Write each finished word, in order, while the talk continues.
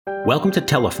Welcome to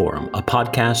Teleforum, a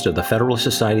podcast of the Federalist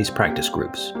Society's practice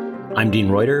groups. I'm Dean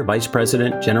Reuter, Vice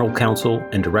President, General Counsel,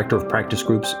 and Director of Practice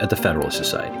Groups at the Federalist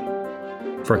Society.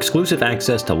 For exclusive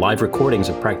access to live recordings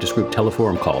of practice group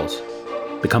Teleforum calls,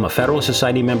 become a Federalist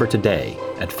Society member today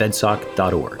at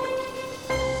fedsoc.org.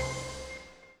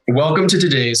 Welcome to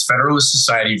today's Federalist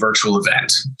Society virtual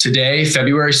event. Today,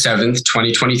 February 7th,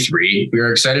 2023, we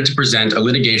are excited to present a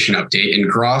litigation update in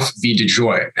Groff v.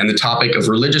 DeJoy and the topic of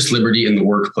religious liberty in the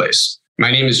workplace.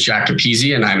 My name is Jack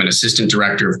Capizzi, and I'm an Assistant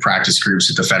Director of Practice Groups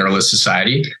at the Federalist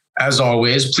Society. As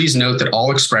always, please note that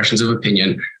all expressions of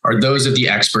opinion are those of the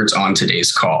experts on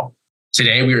today's call.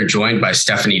 Today, we are joined by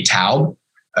Stephanie Taub,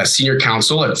 a Senior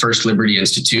Counsel at First Liberty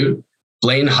Institute,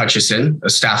 Blaine Hutchison,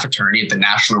 a staff attorney at the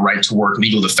National Right to Work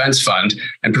Legal Defense Fund,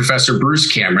 and Professor Bruce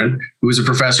Cameron, who is a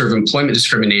professor of employment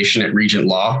discrimination at Regent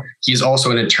Law. He is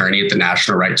also an attorney at the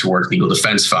National Right to Work Legal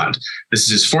Defense Fund. This is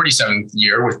his 47th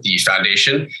year with the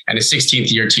foundation and his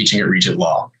 16th year teaching at Regent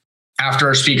Law. After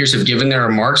our speakers have given their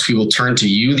remarks, we will turn to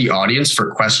you, the audience, for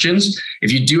questions.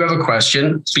 If you do have a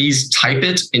question, please type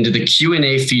it into the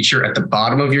Q&A feature at the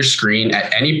bottom of your screen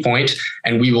at any point,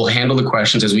 and we will handle the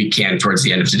questions as we can towards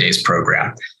the end of today's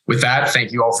program. With that,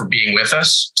 thank you all for being with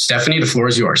us. Stephanie, the floor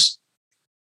is yours.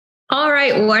 All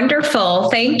right, wonderful.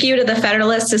 Thank you to the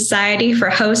Federalist Society for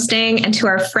hosting and to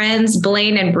our friends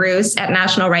Blaine and Bruce at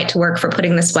National Right to Work for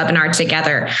putting this webinar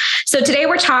together. So today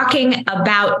we're talking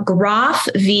about Groff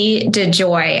v.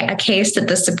 DeJoy, a case that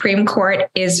the Supreme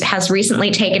Court has recently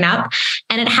taken up,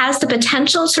 and it has the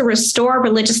potential to restore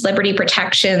religious liberty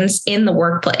protections in the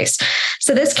workplace.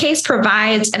 So this case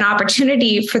provides an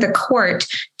opportunity for the court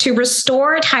to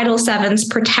restore Title VII's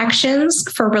protections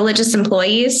for religious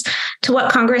employees to what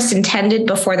Congress intended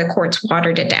before the courts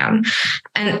watered it down.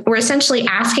 And we're essentially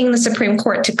asking the Supreme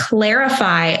Court to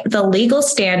clarify the legal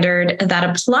standard that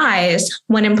applies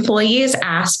when employees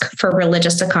ask for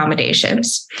religious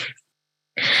accommodations.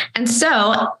 And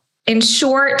so, in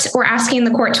short, we're asking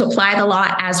the court to apply the law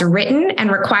as written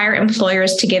and require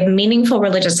employers to give meaningful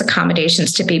religious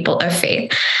accommodations to people of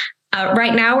faith.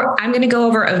 Right now, I'm going to go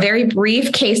over a very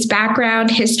brief case background,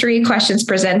 history, questions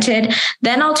presented.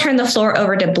 Then I'll turn the floor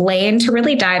over to Blaine to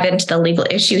really dive into the legal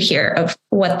issue here of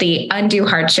what the undue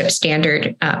hardship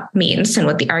standard means and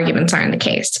what the arguments are in the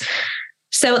case.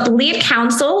 So the lead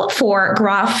counsel for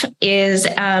Groff is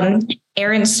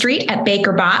Aaron Street at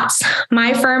Baker Botts.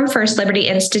 My firm, First Liberty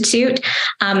Institute,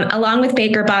 along with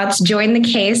Baker Botts, joined the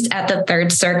case at the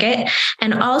Third Circuit.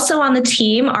 And also on the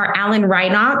team are Alan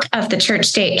Reinach of the Church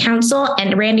State Council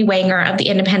and Randy Wanger of the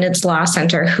Independence Law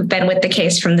Center, who've been with the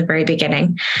case from the very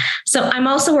beginning. So I'm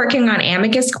also working on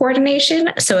amicus coordination.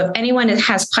 So if anyone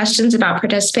has questions about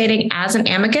participating as an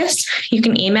amicus, you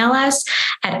can email us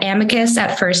at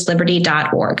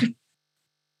amicus@firstliberty.org.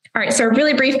 All right, so a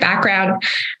really brief background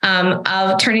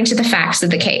of turning to the facts of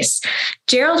the case.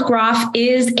 Gerald Groff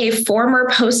is a former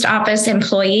post office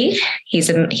employee. He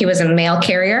was a mail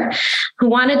carrier who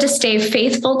wanted to stay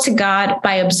faithful to God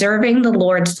by observing the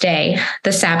Lord's Day,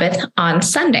 the Sabbath, on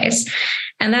Sundays.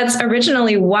 And that's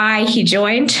originally why he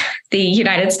joined the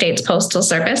United States Postal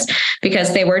Service,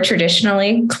 because they were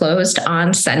traditionally closed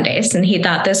on Sundays. And he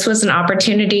thought this was an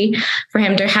opportunity for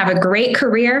him to have a great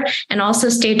career and also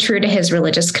stay true to his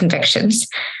religious convictions.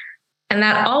 And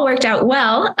that all worked out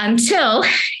well until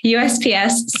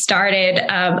USPS started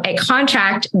a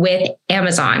contract with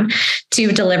Amazon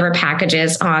to deliver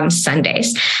packages on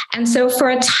Sundays. And so for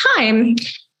a time,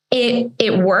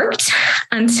 it worked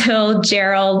until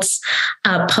Gerald's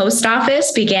post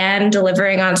office began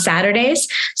delivering on Saturdays.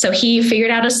 So he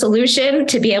figured out a solution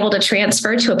to be able to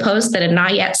transfer to a post that had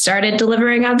not yet started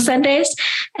delivering on Sundays.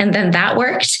 And then that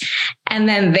worked. And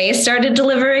then they started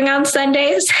delivering on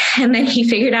Sundays. And then he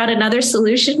figured out another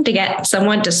solution to get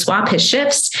someone to swap his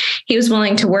shifts. He was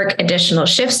willing to work additional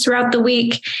shifts throughout the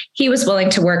week. He was willing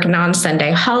to work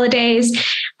non-Sunday holidays.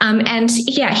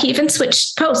 He even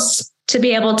switched posts to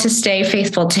be able to stay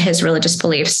faithful to his religious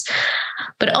beliefs.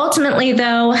 But ultimately,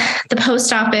 though, the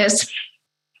post office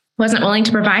wasn't willing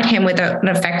to provide him with an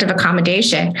effective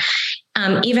accommodation,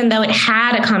 even though it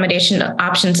had accommodation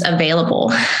options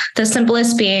available. The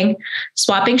simplest being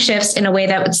swapping shifts in a way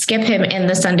that would skip him in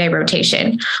the Sunday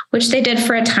rotation, which they did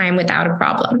for a time without a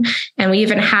problem. And we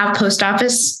even have post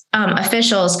office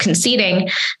officials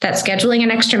conceding that scheduling an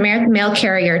extra mail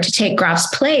carrier to take Groff's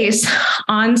place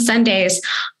on Sundays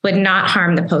would not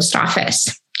harm the post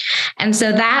office. And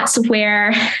so that's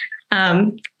where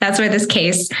this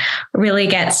case really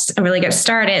gets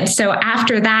started. So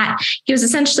after that, he was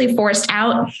essentially forced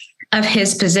out of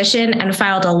his position and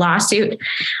filed a lawsuit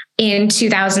in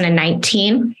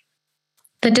 2019.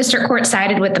 The district court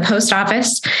sided with the post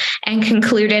office and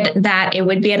concluded that it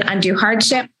would be an undue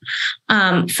hardship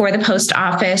for the post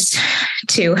office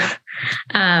to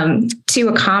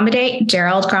accommodate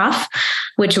Gerald Groff,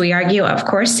 which we argue, of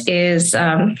course,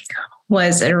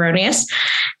 was erroneous.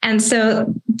 And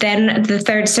so then the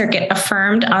Third Circuit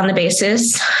affirmed on the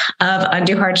basis of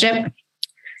undue hardship.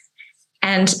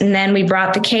 And then we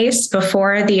brought the case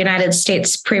before the United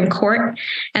States Supreme Court.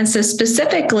 And so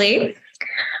specifically,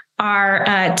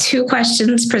 our two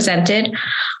questions presented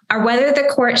are whether the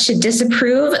court should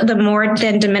disapprove the more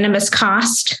than de minimis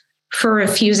cost for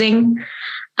refusing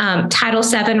Title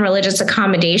VII religious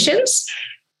accommodations.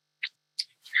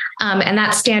 And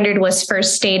that standard was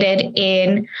first stated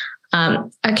in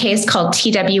a case called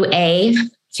TWA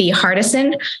v.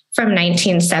 Hardison from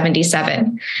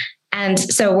 1977. And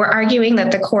so we're arguing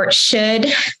that the court should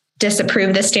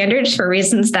disapprove the standards for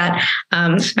reasons that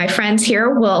my friends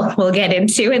here will get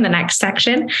into in the next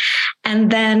section. And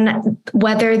then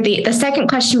whether the second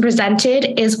question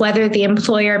presented is whether the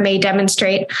employer may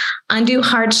demonstrate undue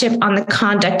hardship on the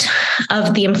conduct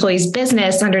of the employee's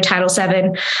business under Title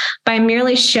VII by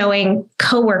merely showing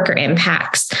coworker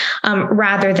impacts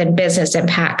rather than business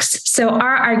impacts. So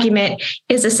our argument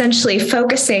is essentially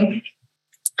focusing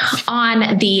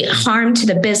on the harm to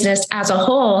the business as a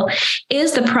whole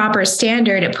is the proper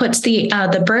standard. It puts the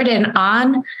burden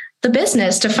on the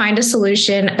business to find a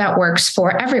solution that works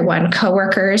for everyone,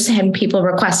 coworkers and people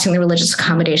requesting the religious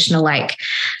accommodation alike.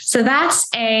 So that's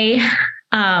a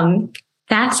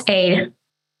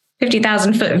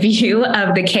 50,000 foot view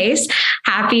of the case.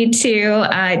 Happy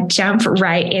to jump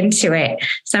right into it.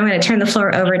 So I'm going to turn the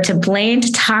floor over to Blaine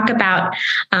to talk about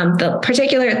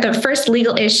the first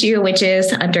legal issue, which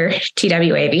is under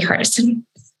TWA v. Hardison.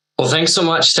 Well, thanks so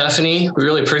much, Stephanie. We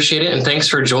really appreciate it. And thanks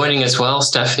for joining as well.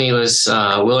 Stephanie was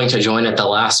willing to join at the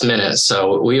last minute,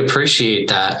 so we appreciate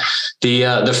that.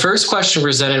 The first question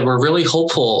presented, we're really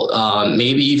hopeful,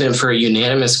 maybe even for a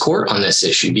unanimous court on this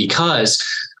issue, because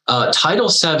Title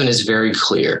VII is very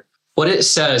clear. What it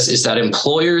says is that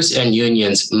employers and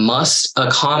unions must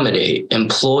accommodate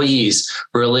employees'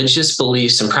 religious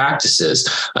beliefs and practices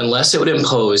unless it would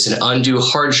impose an undue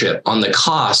hardship on the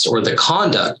cost or the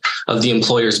conduct of the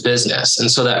employer's business. And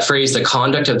so that phrase, the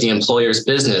conduct of the employer's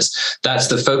business, that's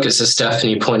the focus, as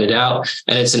Stephanie pointed out,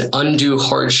 and it's an undue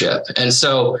hardship. And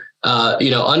so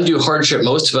undue hardship,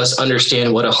 most of us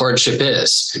understand what a hardship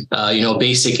is.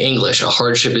 Basic English, a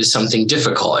hardship is something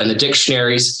difficult. And the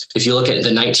dictionaries, if you look at the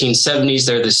 1970s,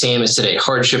 they're the same as today.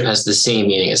 Hardship has the same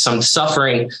meaning. It's some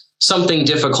suffering, something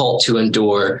difficult to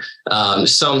endure,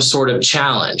 some sort of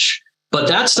challenge. But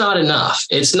that's not enough.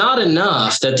 It's not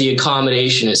enough that the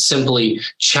accommodation is simply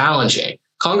challenging.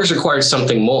 Congress required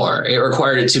something more. It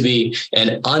required it to be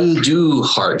an undue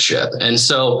hardship. And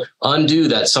so undue,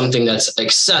 that's something that's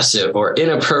excessive or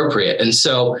inappropriate. And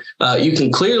so you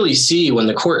can clearly see when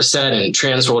the court said in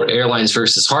Trans World Airlines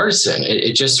versus Hardison,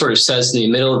 it just sort of says in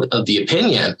the middle of the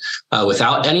opinion,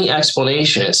 without any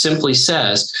explanation, it simply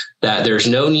says that there's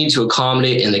no need to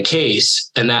accommodate in the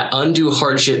case, and that undue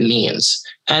hardship means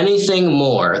anything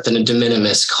more than a de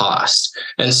minimis cost.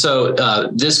 And so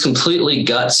this completely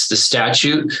guts the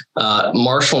statute.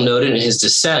 Marshall noted in his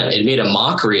dissent, it made a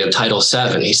mockery of Title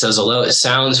VII. He says, although it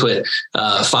sounds with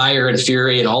fire and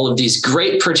fury and all of these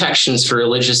great protections for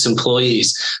religious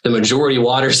employees, the majority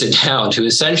waters it down to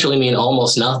essentially mean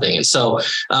almost nothing. And so,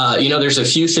 there's a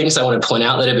few things I want to point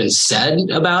out that have been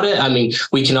said about it. I mean,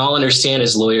 we can all understand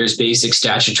as lawyers, basic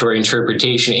statutory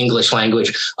interpretation, English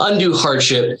language, undue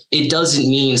hardship, it doesn't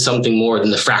mean something more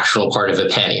than the fractional part of a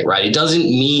penny, right? It doesn't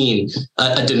mean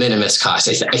a de minimis cost.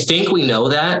 I think we know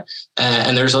that,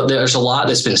 and there's a lot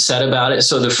that's been said about it.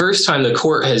 So the first time the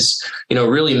court has,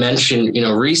 really mentioned,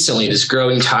 recently this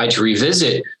growing tide to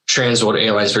revisit Trans World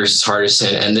Airlines versus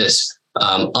Hardison and this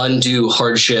undue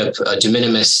hardship de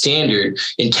minimis standard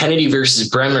in Kennedy versus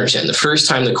Bremerton. The first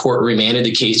time the court remanded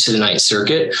the case to the Ninth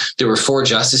Circuit, there were 4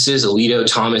 justices, Alito,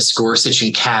 Thomas, Gorsuch,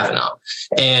 and Kavanaugh.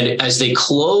 And as they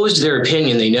closed their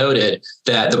opinion, they noted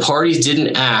that the parties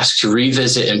didn't ask to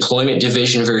revisit Employment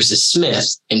Division versus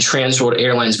Smith and Trans World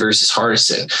Airlines versus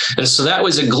Hardison. And so that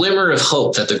was a glimmer of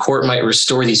hope that the court might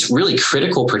restore these really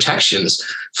critical protections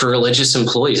for religious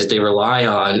employees that they rely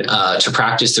on to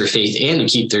practice their faith and to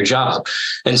keep their job.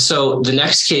 And so the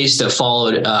next case that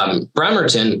followed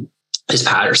Bremerton is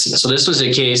Patterson. So this was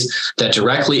a case that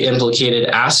directly implicated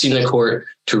asking the court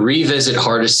to revisit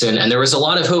Hardison. And there was a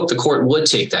lot of hope the court would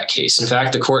take that case. In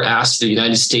fact, the court asked the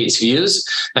United States views,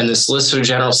 and the Solicitor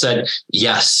General said,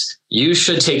 yes, you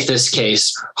should take this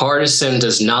case. Hardison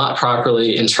does not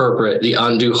properly interpret the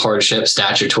undue hardship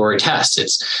statutory test.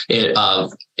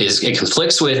 It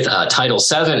conflicts with Title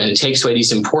VII, and it takes away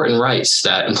these important rights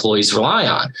that employees rely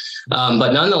on.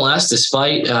 But nonetheless,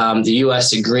 despite the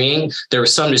U.S. agreeing, there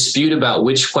was some dispute about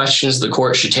which questions the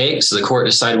court should take. So the court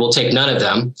decided we'll take none of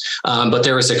them. But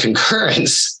there was a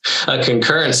concurrence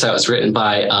that was written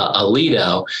by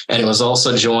Alito, and it was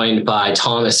also joined by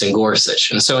Thomas and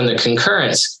Gorsuch. And so in the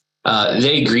concurrence,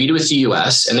 they agreed with the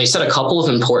U.S. and they said a couple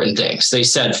of important things. They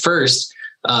said, first,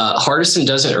 Hardison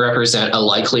doesn't represent a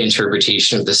likely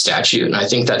interpretation of the statute. And I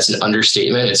think that's an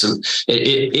understatement.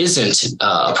 It isn't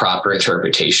a proper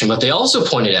interpretation, but they also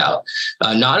pointed out,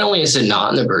 not only is it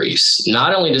not in the briefs,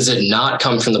 not only does it not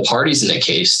come from the parties in the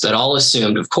case that all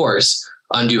assumed, of course,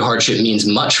 undue hardship means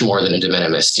much more than a de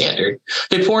minimis standard.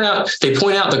 They point out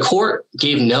the court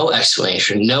gave no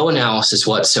explanation, no analysis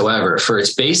whatsoever for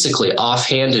its basically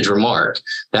offhanded remark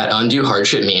that undue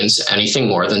hardship means anything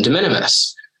more than de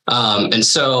minimis. And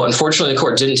so, unfortunately, the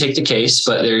court didn't take the case,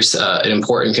 but there's an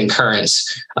important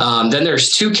concurrence. Then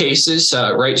there's two cases,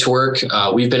 Right to Work.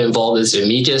 We've been involved as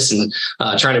amicus and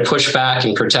trying to push back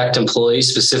and protect employees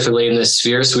specifically in this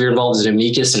sphere. So we were involved as an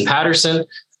amicus in Patterson.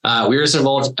 We were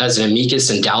involved as an amicus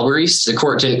in Dalbreeze. The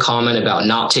court didn't comment about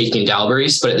not taking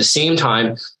Dalbreeze, but at the same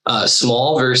time,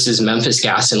 Small versus Memphis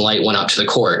Gas and Light went up to the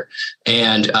court.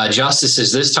 And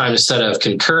justices this time, instead of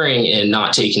concurring in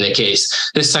not taking the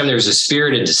case, this time there was a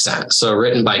spirited dissent, so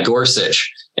written by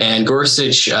Gorsuch. And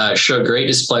Gorsuch showed great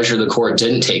displeasure the court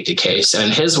didn't take the case. And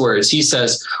in his words, he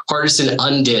says, Hardison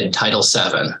undid Title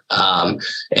VII.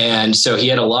 And so he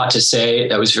had a lot to say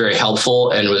that was very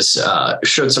helpful and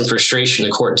showed some frustration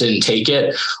the court didn't take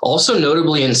it. Also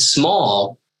notably in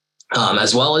Small,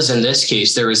 as well as in this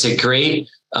case, there was a great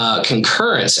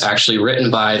concurrence actually written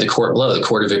by the court below, the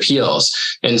Court of Appeals.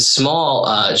 In Small,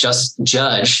 Judge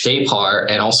Thapar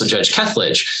and also Judge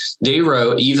Kethledge, they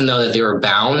wrote, even though that they were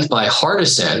bound by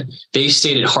Hardison, they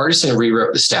stated Hardison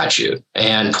rewrote the statute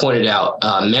and pointed out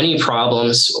many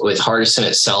problems with Hardison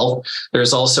itself.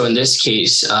 There's also in this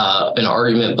case an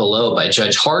argument below by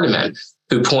Judge Hardiman,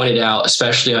 who pointed out,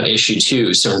 especially on issue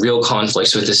 2, some real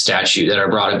conflicts with the statute that are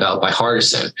brought about by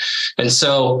Hardison. And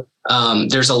so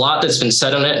there's a lot that's been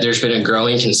said on it. There's been a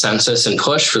growing consensus and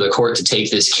push for the court to take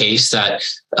this case that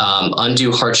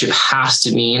undue hardship has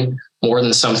to mean more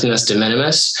than something that's de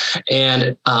minimis.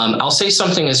 And I'll say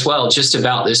something as well just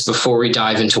about this before we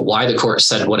dive into why the court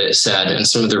said what it said and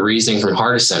some of the reasoning from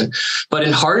Hardison. But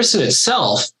in Hardison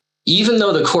itself, even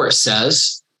though the court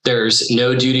says there's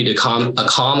no duty to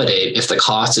accommodate if the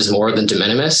cost is more than de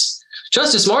minimis,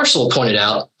 Justice Marshall pointed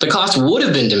out the cost would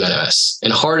have been de minimis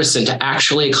in Hardison to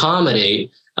actually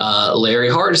accommodate Larry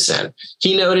Hardison.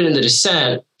 He noted in the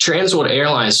dissent, TransWorld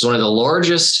Airlines is one of the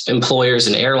largest employers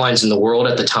and airlines in the world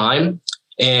at the time.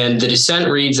 And the dissent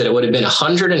reads that it would have been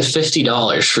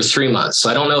 $150 for 3 months. So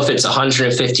I don't know if it's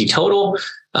 $150 total.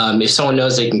 If someone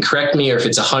knows, they can correct me, or if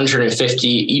it's $150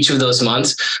 each of those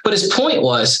months. But his point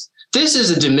was, this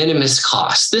is a de minimis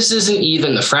cost. This isn't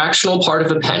even the fractional part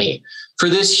of a penny for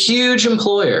this huge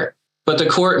employer. But the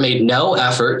court made no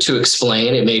effort to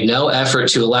explain. It made no effort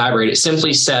to elaborate. It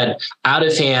simply said, out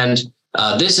of hand,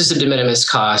 this is a de minimis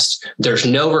cost. There's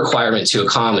no requirement to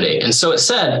accommodate. And so it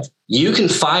said, you can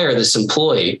fire this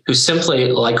employee who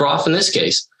simply, like Groff in this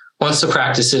case, wants to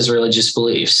practice his religious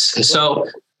beliefs. And so...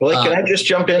 Well, can I just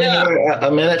jump in here a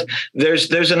minute?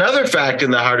 There's another fact in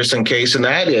the Hardison case, and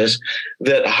that is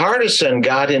that Hardison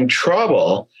got in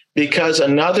trouble because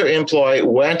another employee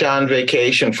went on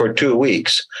vacation for 2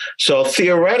 weeks. So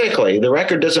theoretically, the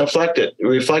record doesn't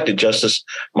reflect it, Justice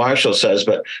Marshall says,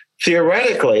 but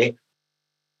theoretically,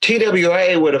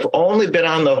 TWA would have only been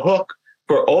on the hook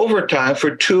for overtime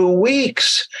for 2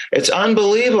 weeks. It's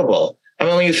unbelievable. I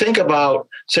mean, when you think about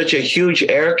such a huge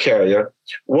air carrier,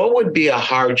 what would be a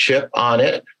hardship on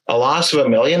it? A loss of $1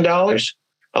 million?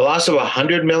 A loss of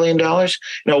 $100 million?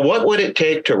 What would it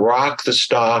take to rock the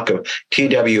stock of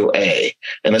TWA?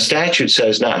 And the statute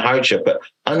says not hardship, but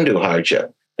undue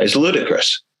hardship. It's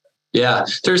ludicrous. Yeah,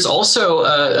 there's also,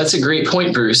 that's a great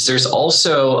point, Bruce. There's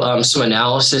also some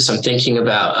analysis. I'm thinking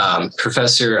about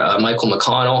Professor Michael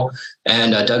McConnell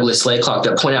and Douglas Layclock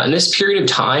that point out in this period of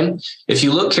time, if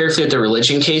you look carefully at the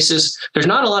religion cases, there's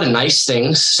not a lot of nice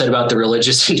things said about the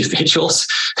religious individuals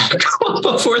that go up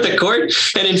before the court.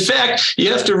 And in fact,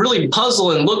 you have to really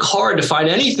puzzle and look hard to find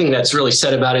anything that's really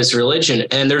said about his religion.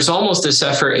 And there's almost this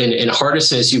effort in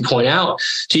Hardison, as you point out,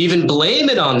 to even blame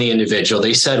it on the individual.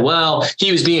 They said, well,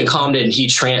 he was being accommodated and he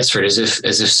transferred as if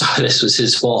this was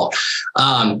his fault.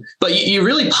 But you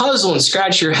really puzzle and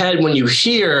scratch your head when you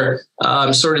hear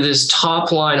sort of this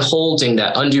top line holding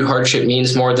that undue hardship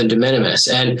means more than de minimis.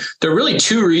 And there are really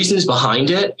two reasons behind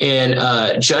it.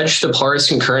 And Judge Thapar's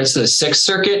concurrence in the Sixth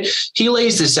Circuit, he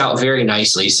lays this out very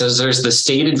nicely. He says there's the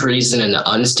stated reason and the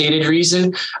unstated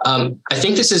reason. I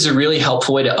think this is a really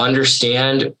helpful way to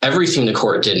understand everything the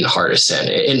court did in Hardison.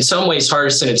 In some ways,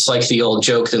 Hardison, it's like the old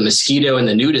joke, the mosquito in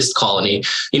the nudist colony.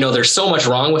 There's so much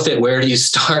wrong with it. Where do you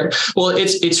start? Well,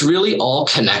 it's really all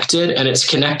connected, and it's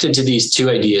connected to these two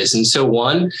ideas. And so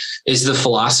one is the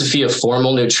philosophy of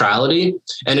formal neutrality,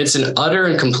 and it's an utter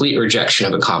and complete rejection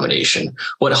of accommodation.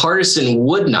 What Hardison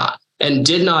would not and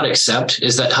did not accept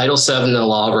is that Title VII in the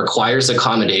law requires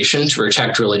accommodation to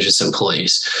protect religious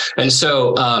employees. And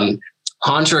so,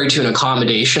 contrary to an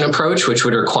accommodation approach, which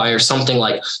would require something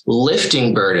like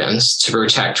lifting burdens to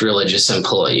protect religious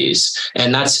employees,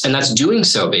 and that's doing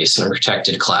so based on a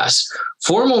protected class.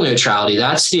 Formal neutrality,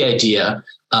 that's the idea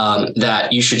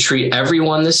that you should treat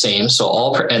everyone the same.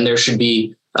 And there should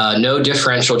be no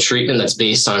differential treatment that's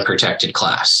based on a protected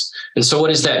class. And so what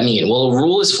does that mean? Well, a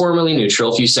rule is formally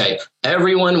neutral if you say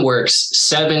everyone works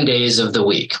 7 days of the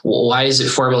week. Well, why is it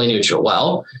formally neutral?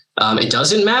 Well, it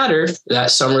doesn't matter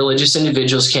that some religious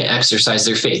individuals can't exercise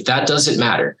their faith. That doesn't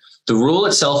matter. The rule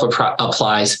itself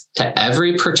applies to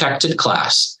every protected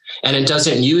class, and it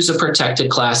doesn't use a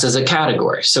protected class as a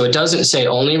category. So it doesn't say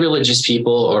only religious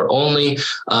people or only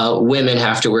women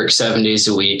have to work 7 days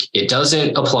a week. It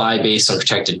doesn't apply based on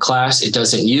protected class. It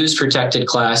doesn't use protected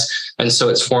class. And so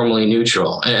it's formally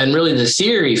neutral. And really the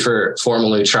theory for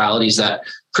formal neutrality is that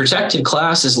protected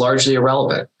class is largely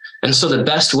irrelevant. And so the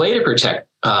best way to protect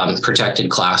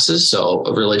protected classes, so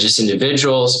religious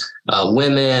individuals,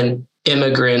 women,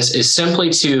 immigrants, is simply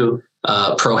to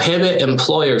prohibit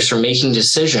employers from making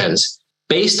decisions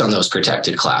based on those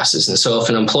protected classes. And so if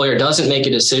an employer doesn't make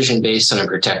a decision based on a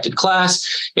protected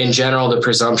class, in general, the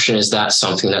presumption is that's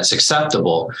something that's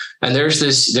acceptable. And there's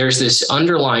this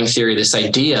underlying theory, this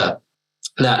idea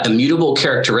that immutable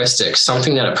characteristics,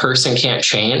 something that a person can't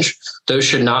change, those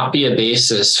should not be a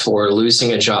basis for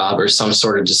losing a job or some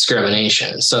sort of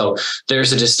discrimination. So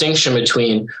there's a distinction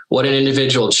between what an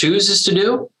individual chooses to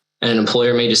do, and an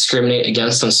employer may discriminate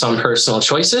against on some personal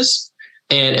choices,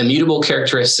 and immutable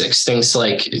characteristics, things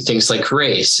like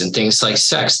race and things like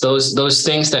sex, those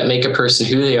things that make a person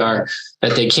who they are,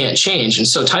 that they can't change. And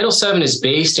so Title VII is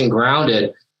based and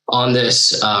grounded on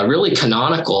this really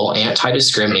canonical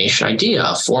anti-discrimination idea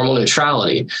of formal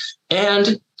neutrality.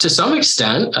 And to some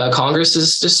extent, Congress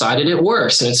has decided it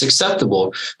works and it's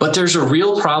acceptable, but there's a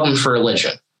real problem for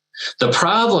religion. The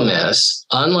problem is,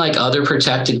 unlike other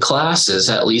protected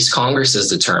classes, at least Congress has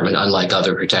determined, unlike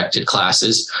other protected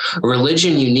classes,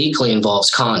 religion uniquely involves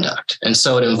conduct. And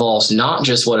so it involves not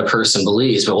just what a person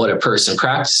believes, but what a person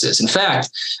practices. In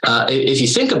fact, if you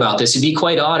think about this, it'd be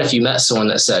quite odd if you met someone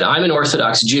that said, I'm an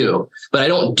Orthodox Jew, but I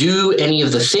don't do any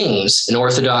of the things an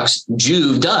Orthodox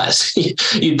Jew does.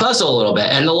 You'd puzzle a little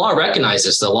bit. And the law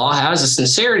recognizes the law has a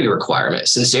sincerity requirement.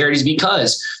 Sincerity is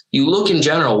because you look in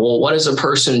general, well, what does a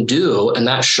person do? And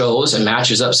that shows and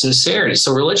matches up sincerity.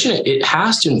 So religion, it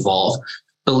has to involve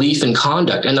belief and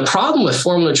conduct. And the problem with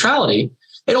formal neutrality,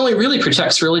 it only really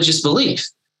protects religious belief,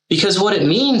 because what it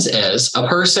means is a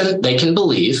person, they can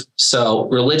believe, so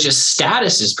religious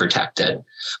status is protected,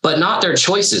 but not their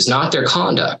choices, not their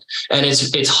conduct. And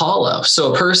it's hollow.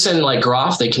 So a person like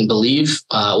Groff, they can believe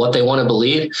what they want to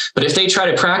believe, but if they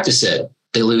try to practice it,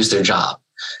 they lose their job.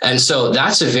 And so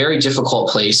that's a very difficult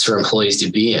place for employees to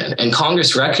be in. And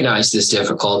Congress recognized this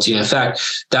difficulty. And in fact,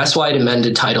 that's why it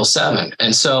amended Title VII.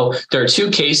 And so there are two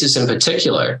cases in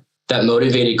particular that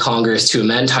motivated Congress to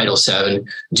amend Title VII,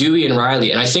 Dewey and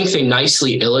Riley. And I think they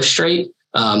nicely illustrate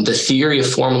the theory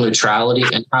of formal neutrality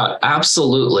and how it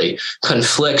absolutely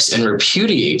conflicts and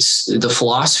repudiates the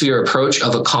philosophy or approach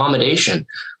of accommodation,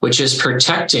 which is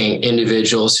protecting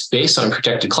individuals based on a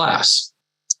protected class.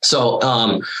 So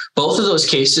both of those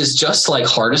cases, just like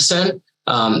Hardison,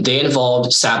 they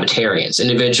involved Sabbatarians,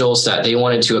 individuals that they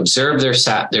wanted to observe their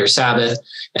Sabbath,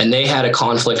 and they had a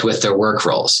conflict with their work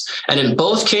roles. And in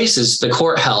both cases, the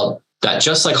court held that,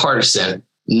 just like Hardison,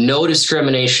 no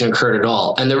discrimination occurred at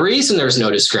all. And the reason there's no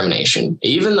discrimination,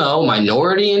 even though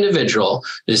minority individual,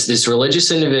 this religious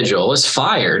individual, was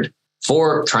fired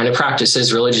for trying to practice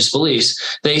his religious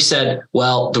beliefs, they said,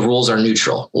 well, the rules are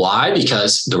neutral. Why?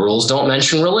 Because the rules don't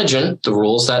mention religion, the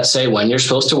rules that say when you're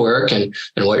supposed to work and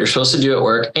what you're supposed to do at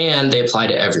work, and they apply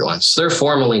to everyone. So they're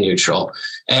formally neutral.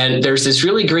 And there's this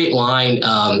really great line.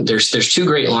 There's two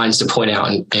great lines to point out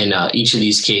in each of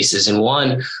these cases. And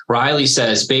one, Riley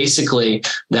says basically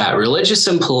that religious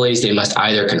employees, they must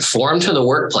either conform to the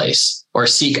workplace or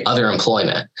seek other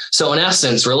employment. So in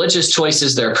essence, religious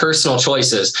choices, they're personal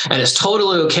choices, and it's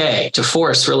totally okay to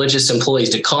force religious employees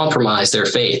to compromise their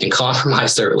faith and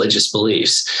compromise their religious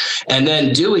beliefs. And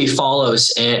then Dewey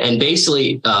follows and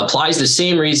basically applies the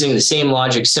same reasoning, the same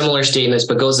logic, similar statements,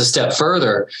 but goes a step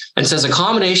further and says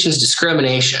accommodation is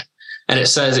discrimination. And it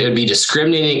says it would be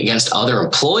discriminating against other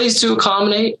employees to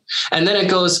accommodate. And then it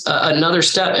goes another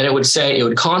step, and it would say it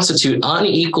would constitute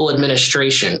unequal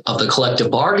administration of the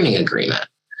collective bargaining agreement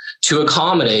to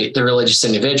accommodate the religious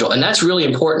individual. And that's really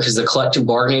important because the collective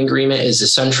bargaining agreement is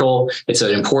essential. It's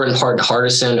an important part to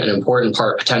Hardison, an important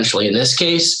part potentially in this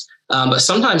case. But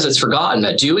sometimes it's forgotten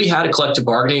that Dewey had a collective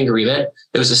bargaining agreement.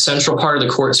 It was a central part of the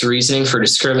court's reasoning for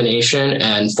discrimination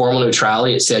and formal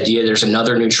neutrality. It's the idea there's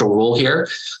another neutral rule here.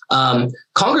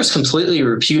 Congress completely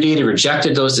repudiated,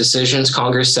 rejected those decisions.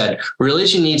 Congress said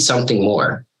religion needs something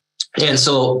more. And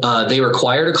so they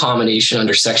required accommodation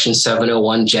under Section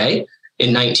 701J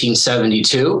in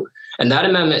 1972. And that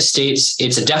amendment states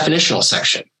it's a definitional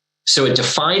section. So it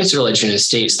defines religion and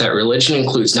states that religion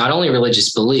includes not only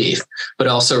religious belief, but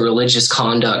also religious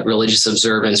conduct, religious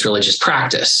observance, religious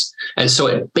practice. And so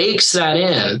it bakes that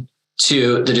in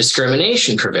to the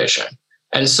discrimination provision.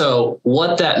 And so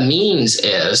what that means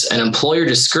is an employer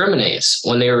discriminates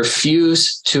when they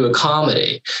refuse to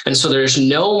accommodate. And so there's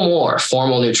no more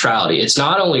formal neutrality. It's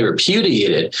not only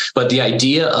repudiated, but the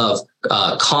idea of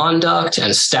conduct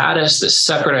and status, this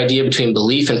separate idea between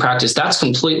belief and practice, that's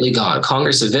completely gone.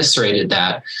 Congress eviscerated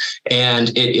that,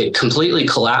 and it completely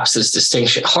collapsed this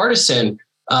distinction. Hardison,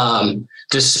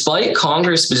 despite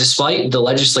the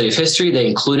legislative history, they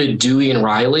included Dewey and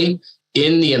Riley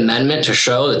in the amendment to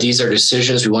show that these are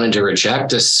decisions we wanted to reject.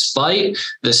 Despite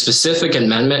the specific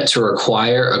amendment to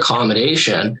require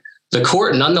accommodation, the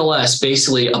court nonetheless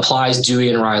basically applies Dewey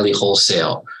and Riley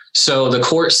wholesale. So the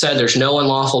court said there's no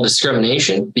unlawful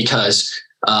discrimination because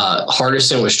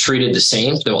Hardison was treated the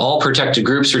same. So all protected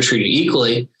groups were treated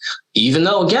equally, even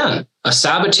though, again, a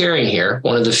Sabbatarian here,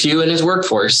 one of the few in his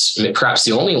workforce, perhaps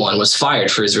the only one, was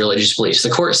fired for his religious beliefs. The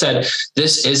court said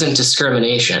this isn't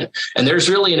discrimination. And there's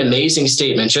really an amazing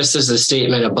statement, just as the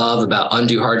statement above about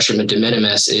undue hardship and de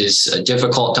minimis is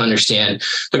difficult to understand.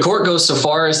 The court goes so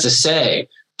far as to say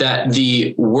that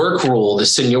the work rule, the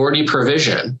seniority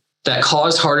provision that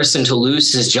caused Hardison to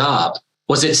lose his job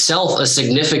was itself a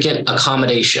significant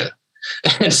accommodation.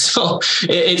 And so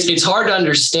it's hard to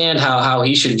understand how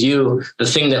he should view the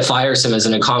thing that fires him as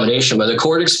an accommodation. But the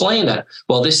court explained that,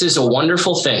 well, this is a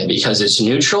wonderful thing because it's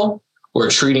neutral.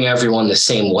 We're treating everyone the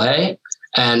same way.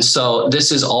 And so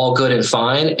this is all good and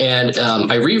fine. And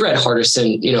I reread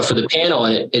Hardison, for the panel,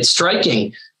 and it's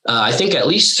striking. I think at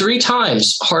least 3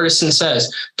 times Hardison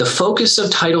says the focus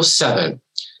of Title VII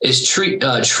is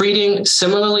treating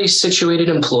similarly situated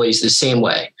employees the same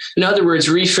way. In other words,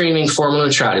 reframing formal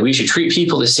neutrality. We should treat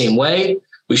people the same way.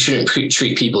 We shouldn't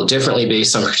treat people differently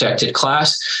based on protected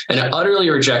class, and it utterly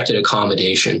rejected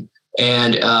accommodation.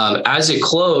 And as it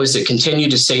closed, it continued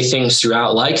to say things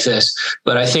throughout like this.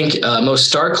 But I think most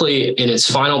starkly in its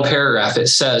final paragraph, it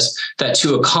says that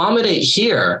to accommodate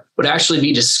here would actually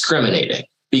be discriminating,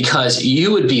 because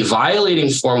you would be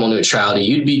violating formal neutrality.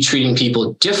 You'd be treating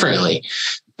people differently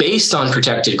based on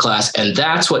protected class. And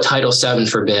that's what Title VII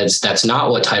forbids. That's not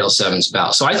what Title VII is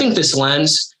about. So I think this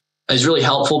lens is really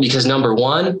helpful because, number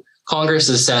one, Congress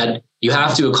has said you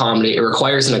have to accommodate. It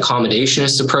requires an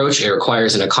accommodationist approach. It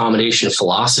requires an accommodation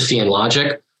philosophy and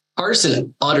logic.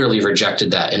 Hardison utterly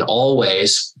rejected that in all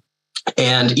ways.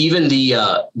 And even the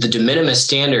de minimis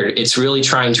standard, it's really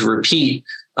trying to repeat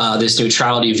this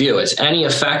neutrality view. It's any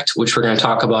effect, which we're going to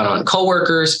talk about on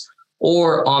coworkers,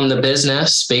 or on the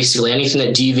business, basically anything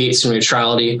that deviates from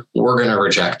neutrality, we're going to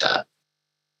reject that.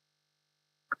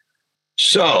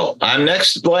 So I'm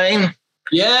next, Blaine.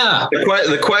 Yeah.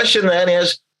 The question then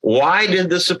is, why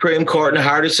did the Supreme Court and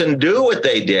Hardison do what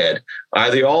they did? Are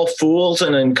they all fools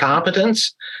and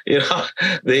incompetents?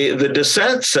 The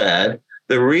dissent said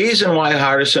the reason why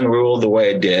Hardison ruled the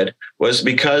way it did was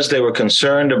because they were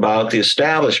concerned about the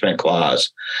Establishment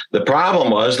Clause. The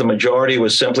problem was the majority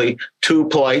was simply too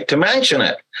polite to mention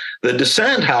it. The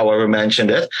dissent, however,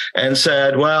 mentioned it and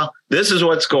said, well, this is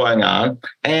what's going on.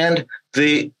 And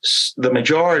the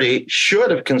majority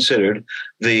should have considered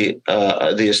the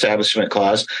Establishment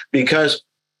Clause because,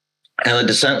 and the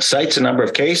dissent cites a number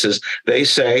of cases, they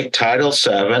say Title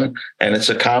VII and its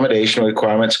accommodation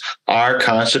requirements are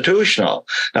constitutional.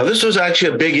 Now, this was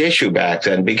actually a big issue back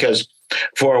then because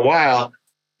for a while,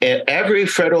 in every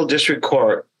federal district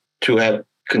court to have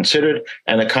considered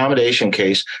an accommodation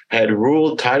case had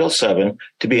ruled Title VII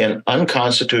to be an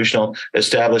unconstitutional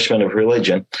establishment of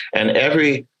religion, and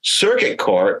every circuit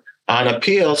court on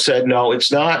appeal said, no,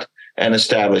 it's not an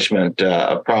establishment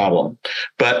problem.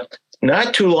 But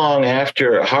not too long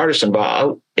after Hardison,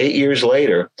 about 8 years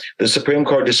later, the Supreme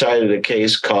Court decided a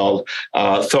case called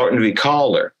Thornton v.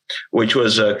 Calder, which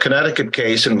was a Connecticut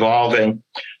case involving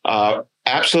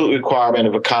absolute requirement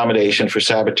of accommodation for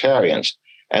Sabbatarians.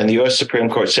 And the U.S. Supreme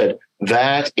Court said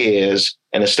that is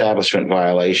an establishment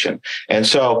violation. And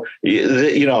so,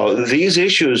 these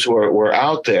issues were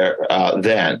out there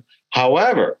then.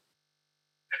 However,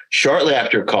 shortly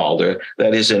after Calder,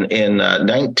 that is in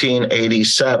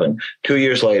 1987, 2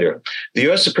 years later, the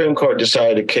U.S. Supreme Court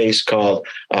decided a case called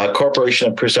Corporation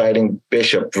of Presiding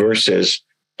Bishop versus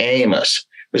Amos.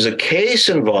 It was a case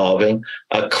involving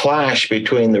a clash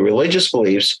between the religious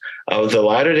beliefs of the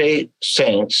Latter-day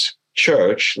Saints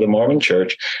Church, the Mormon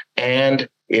Church, and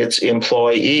its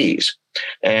employees.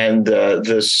 And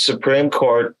the Supreme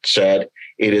Court said,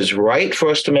 it is right for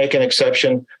us to make an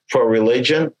exception for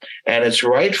religion, and it's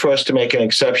right for us to make an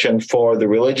exception for the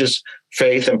religious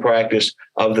faith and practice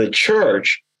of the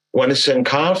church when it's in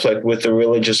conflict with the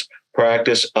religious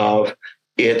practice of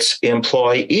its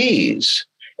employees.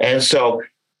 And so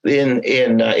in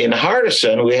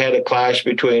Hardison, we had a clash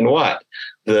between what?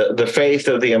 The faith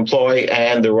of the employee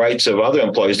and the rights of other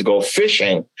employees to go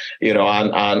fishing,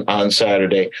 on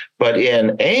Saturday. But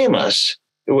in Amos,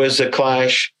 it was a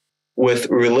clash with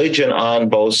religion on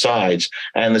both sides.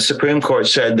 And the Supreme Court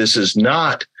said this is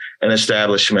not an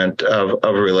establishment of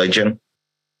religion.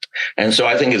 And so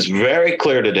I think it's very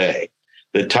clear today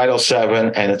that Title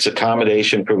VII and its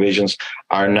accommodation provisions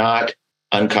are not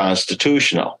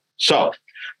unconstitutional. So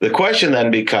the question then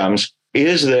becomes,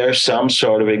 is there some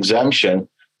sort of exemption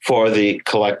for the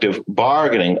collective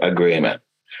bargaining agreement?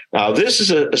 Now, this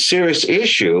is a serious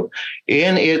issue.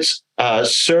 In its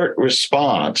cert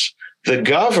response, the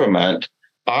government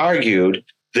argued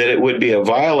that it would be a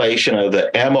violation of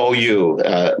the MOU,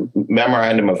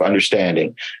 Memorandum of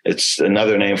Understanding. It's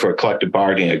another name for a collective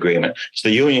bargaining agreement. It's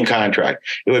the union contract.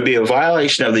 It would be a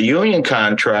violation of the union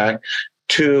contract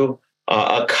to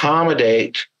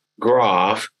accommodate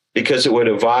Groff because it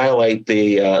would violate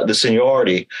the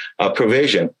seniority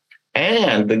provision.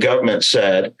 And the government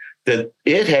said that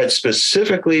it had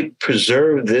specifically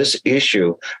preserved this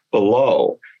issue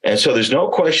below. And so there's no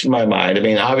question in my mind. I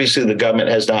mean, obviously, the government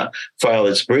has not filed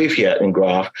its brief yet in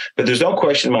Groff, but there's no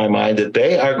question in my mind that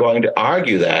they are going to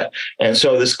argue that. And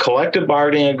so this collective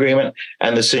bargaining agreement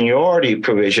and the seniority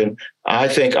provision, I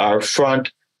think, are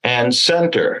front and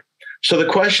center. So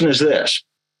the question is this.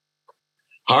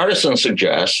 Hardison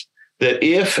suggests that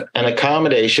if an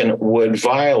accommodation would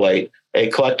violate a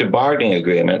collective bargaining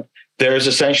agreement, there is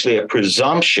essentially a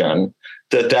presumption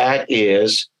that that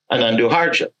is an undue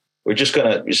hardship. We're just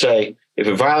going to say, if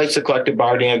it violates the collective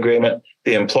bargaining agreement,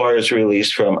 the employer is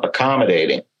released from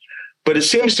accommodating. But it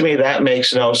seems to me that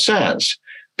makes no sense,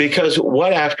 because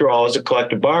what, after all, is a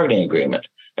collective bargaining agreement?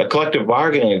 A collective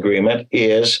bargaining agreement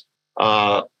is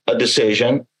a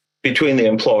decision between the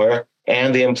employer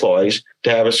and the employees to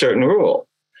have a certain rule.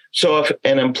 So if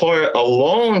an employer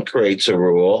alone creates a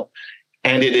rule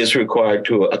and it is required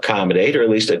to accommodate, or at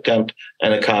least attempt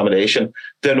an accommodation,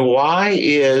 then why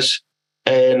is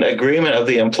an agreement of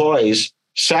the employees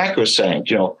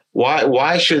sacrosanct?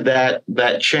 Why should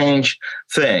that change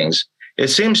things? It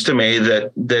seems to me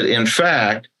that in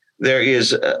fact there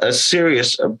is a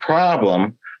serious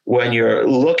problem when you're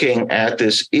looking at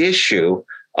this issue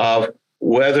of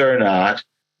whether or not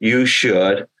you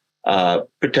should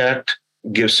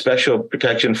give special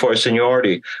protection for a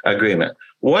seniority agreement.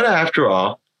 What, after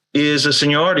all, is a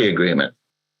seniority agreement?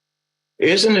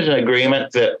 Isn't it an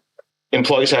agreement that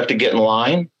employees have to get in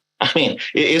line? I mean,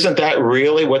 isn't that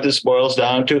really what this boils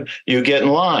down to? You get in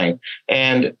line.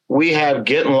 And we have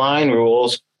get in line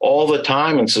rules all the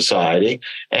time in society.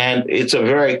 And it's a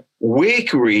very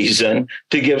weak reason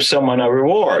to give someone a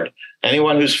reward.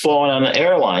 Anyone who's flown on an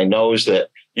airline knows that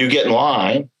you get in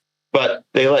line, but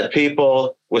they let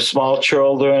people with small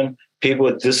children, people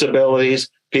with disabilities,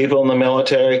 people in the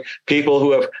military, people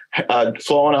who have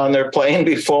flown on their plane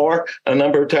before a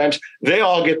number of times, they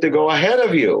all get to go ahead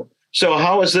of you. So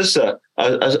how is this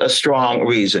a strong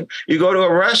reason? You go to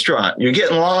a restaurant, you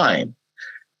get in line.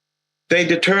 They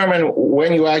determine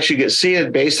when you actually get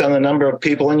seated based on the number of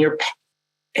people in your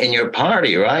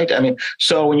party, right? I mean,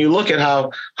 so when you look at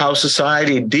how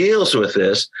society deals with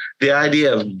this, the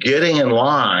idea of getting in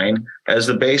line as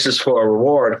the basis for a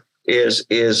reward is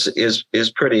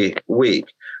pretty weak.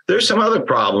 There's some other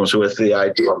problems with the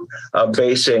idea of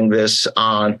basing this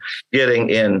on getting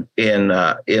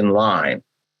in line.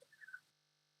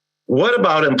 What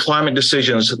about employment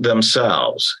decisions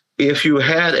themselves? If you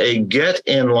had a get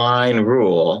in line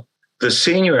rule the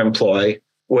senior employee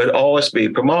would always be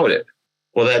promoted.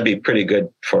 Well, that'd be pretty good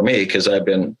for me because I've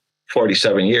been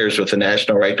 47 years with the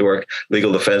National Right to Work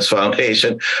Legal Defense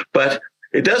Foundation, but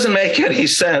it doesn't make any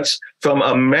sense from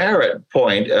a merit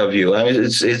point of view. I mean,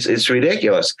 it's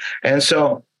ridiculous. And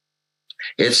so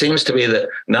it seems to me that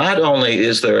not only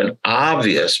is there an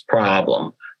obvious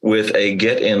problem with a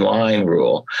get in line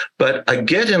rule, but a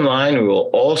get in line rule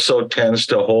also tends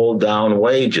to hold down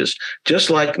wages,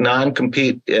 just like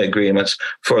non-compete agreements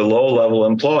for low-level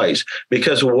employees.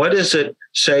 Because what does it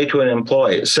say to an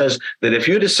employee? It says that if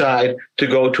you decide to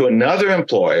go to another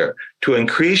employer to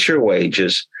increase your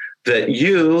wages, that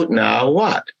you now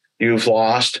what? You've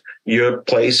lost your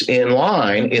place in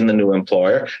line in the new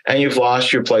employer, and you've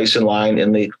lost your place in line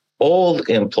in the old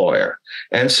employer.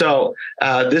 And so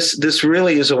this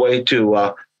really is a way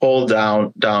to hold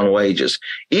down wages.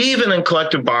 Even in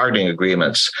collective bargaining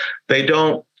agreements, they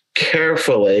don't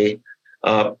carefully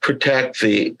protect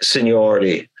the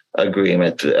seniority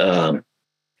agreement.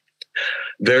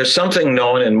 There's something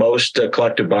known in most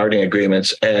collective bargaining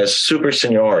agreements as super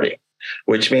seniority,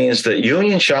 which means that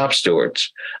union shop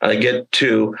stewards get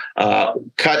to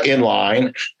cut in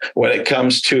line when it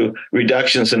comes to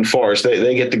reductions in force.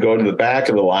 They get to go to the back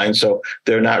of the line, so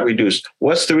they're not reduced.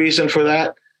 What's the reason for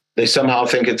that? They somehow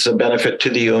think it's a benefit to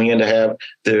the union to have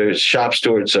their shop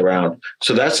stewards around.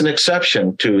 So that's an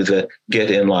exception to the get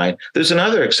in line. There's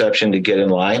another exception to get in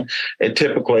line,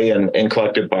 typically in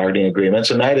collective bargaining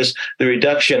agreements, and that is the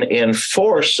reduction in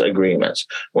force agreements.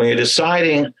 When you're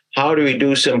deciding how to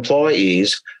reduce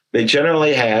employees, they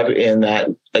generally have in that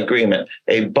agreement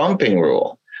a bumping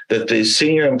rule that the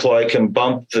senior employee can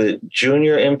bump the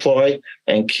junior employee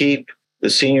and keep the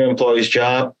senior employee's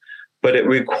job, but it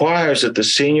requires that the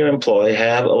senior employee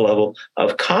have a level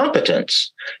of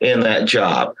competence in that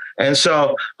job. And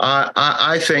so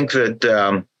I think that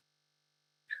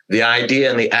the idea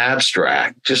in the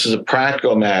abstract, just as a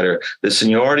practical matter, the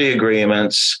seniority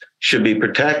agreements should be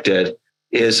protected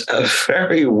is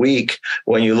very weak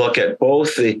when you look at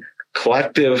both the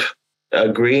collective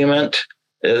agreement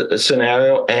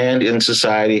scenario and in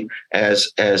society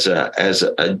as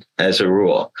a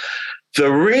rule. The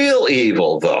real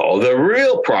evil, though, the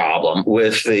real problem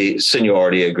with the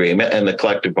seniority agreement and the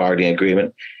collective bargaining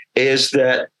agreement is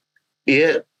that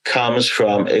it comes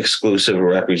from exclusive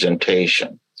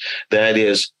representation. That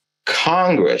is,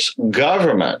 Congress,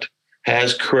 government,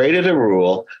 has created a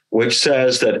rule which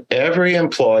says that every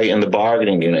employee in the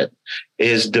bargaining unit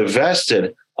is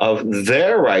divested of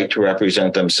their right to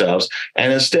represent themselves,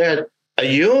 and instead a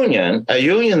union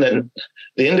that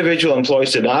the individual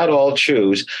employees did not all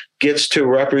choose gets to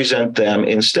represent them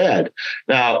instead.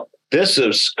 Now, this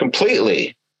is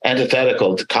completely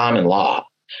antithetical to common law,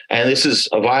 and this is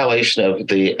a violation of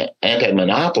the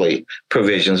anti-monopoly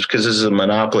provisions because this is a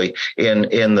monopoly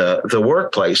in the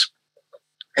workplace.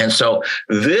 And so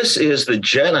this is the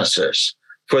genesis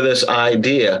for this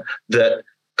idea that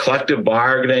collective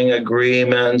bargaining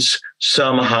agreements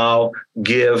somehow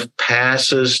give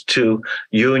passes to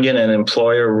union and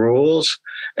employer rules.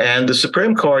 And the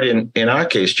Supreme Court in our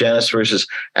case, Janus versus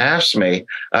AFSCME,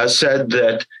 said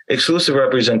that exclusive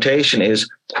representation is,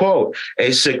 quote,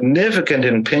 a significant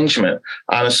impingement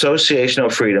on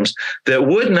associational freedoms that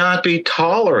would not be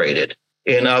tolerated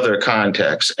in other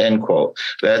contexts, end quote.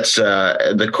 That's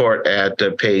the court at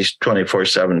page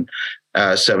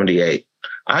 2478.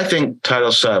 I think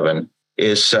Title VII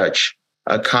is such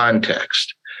a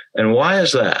context. And why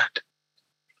is that?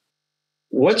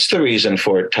 What's the reason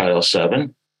for Title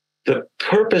VII? The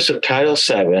purpose of Title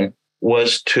VII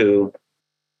was to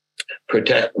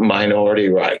protect minority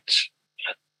rights.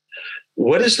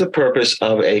 What is the purpose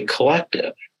of a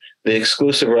collective, the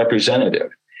exclusive representative?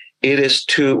 It is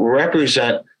to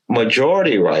represent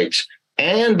majority rights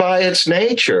and by its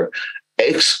nature,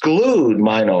 exclude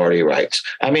minority rights.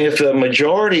 I mean, if the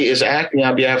majority is acting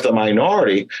on behalf of the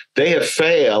minority, they have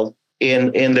failed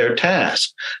in their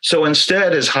task. So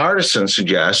instead, as Hardison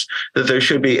suggests, that there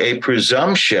should be a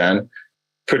presumption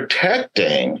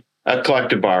protecting a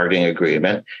collective bargaining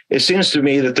agreement, it seems to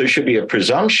me that there should be a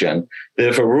presumption that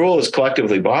if a rule is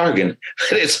collectively bargained,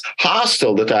 that it's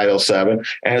hostile to Title VII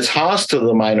and it's hostile to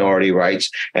the minority rights.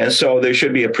 And so there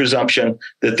should be a presumption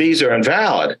that these are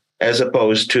invalid as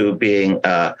opposed to being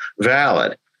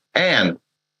valid. And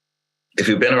if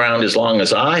you've been around as long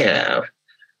as I have,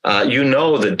 you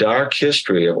know the dark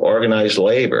history of organized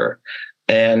labor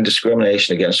and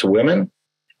discrimination against women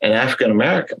and African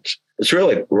Americans. It's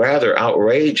really rather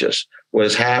outrageous what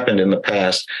has happened in the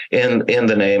past in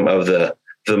the name of the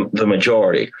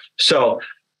majority. So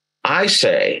I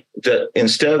say that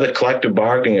instead of the collective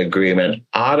bargaining agreement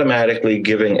automatically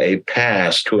giving a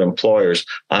pass to employers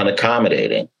on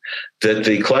accommodating, that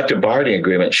the collective bargaining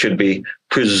agreement should be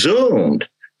presumed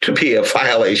to be a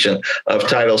violation of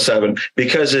Title VII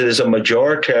because it is a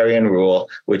majoritarian rule,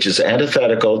 which is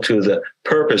antithetical to the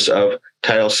purpose of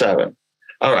Title VII.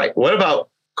 All right, what about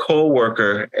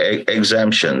co-worker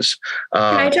exemptions? Can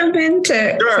I jump in?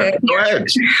 Sure, go ahead.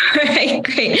 Right,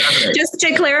 great. Just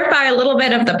to clarify a little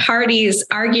bit of the parties'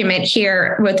 argument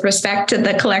here with respect to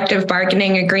the collective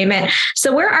bargaining agreement.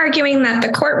 So we're arguing that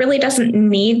the court really doesn't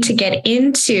need to get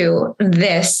into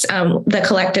this, the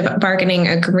collective bargaining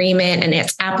agreement and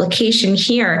its application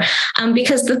here,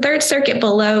 because the Third Circuit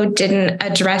below didn't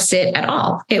address it at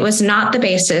all. It was not the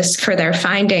basis for their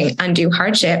finding undue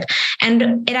hardship. And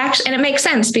it makes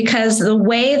sense because the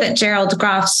way that Gerald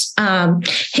Groff's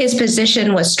his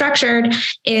position was structured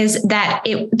is that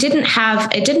it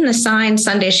didn't assign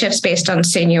Sunday shifts based on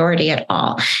seniority at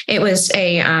all. It was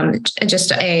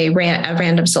just a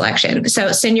random selection.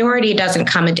 So seniority doesn't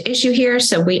come into issue here.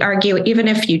 So we argue even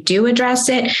if you do address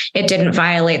it, it didn't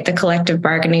violate the collective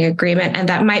bargaining agreement, and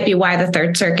that might be why the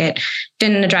Third Circuit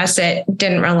didn't address it,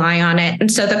 didn't rely on it.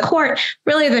 And so the court,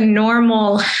 really the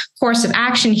normal course of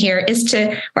action here is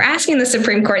we're asking the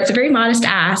Supreme Court, it's a very modest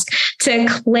ask, to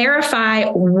clarify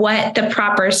what the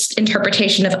proper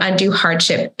interpretation of undue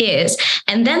hardship is.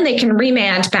 And then they can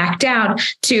remand back down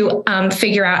to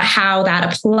figure out how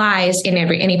that applies in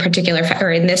any particular, or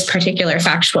in this particular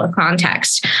factual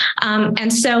context.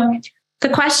 And so the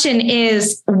question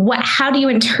is, how do you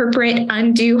interpret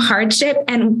undue hardship?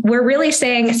 And we're really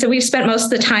saying, so we've spent most of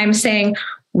the time saying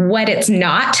what it's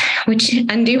not, which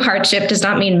undue hardship does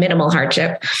not mean minimal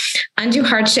hardship. Undue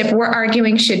hardship, we're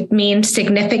arguing, should mean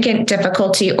significant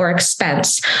difficulty or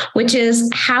expense, which is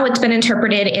how it's been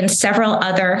interpreted in several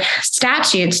other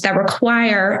statutes that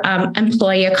require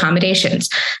employee accommodations,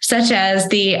 such as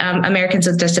the Americans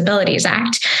with Disabilities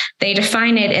Act. They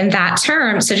define it in that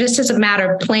term. So just as a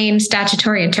matter of plain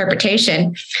statutory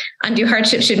interpretation, undue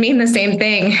hardship should mean the same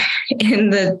thing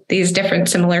in these different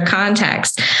similar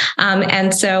contexts.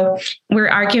 And so we're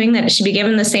arguing that it should be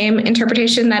given the same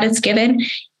interpretation that it's given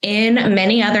in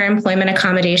many other employment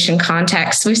accommodation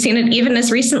contexts. We've seen it even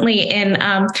as recently in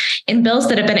bills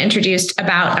that have been introduced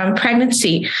about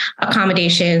pregnancy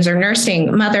accommodations or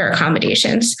nursing mother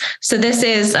accommodations. So this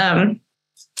is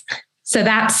so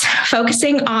that's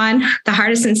focusing on the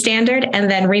Hardison standard,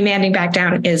 and then remanding back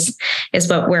down is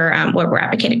what we're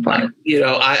advocating for.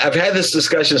 I've had this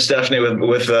discussion, Stephanie,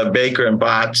 with Baker and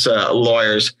Bott's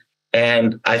lawyers,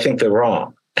 and I think they're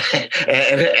wrong.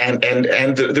 and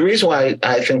the reason why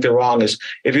I think they're wrong is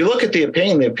if you look at the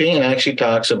opinion actually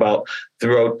talks about the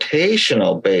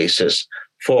rotational basis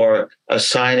for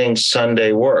assigning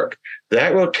Sunday work.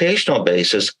 That rotational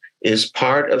basis is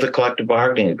part of the collective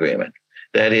bargaining agreement.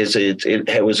 That is,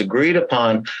 it was agreed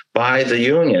upon by the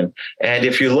union. And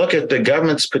if you look at the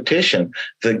government's petition,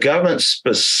 the government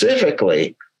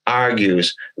specifically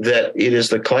argues that it is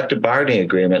the collective bargaining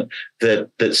agreement that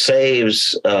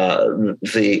saves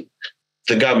the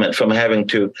government from having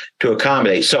to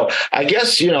accommodate. So I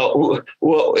guess,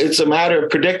 it's a matter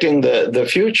of predicting the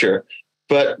future.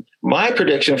 But my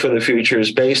prediction for the future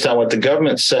is based on what the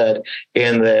government said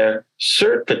in their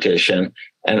cert petition.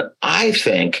 And I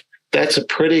think that's a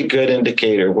pretty good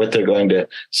indicator of what they're going to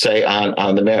say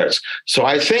on the merits. So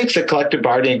I think the collective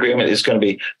bargaining agreement is going to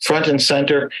be front and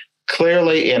center.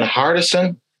 Clearly in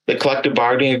Hardison, the collective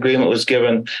bargaining agreement was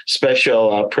given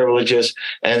special privileges.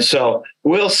 And so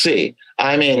we'll see.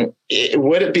 I mean,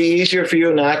 would it be easier for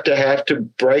you not to have to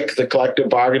break the collective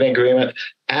bargaining agreement?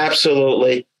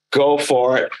 Absolutely. Go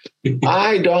for it.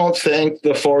 I don't think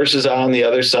the forces on the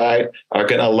other side are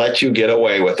going to let you get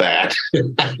away with that.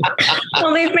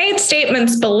 Well, they've made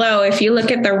statements below, if you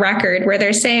look at the record, where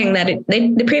they're saying that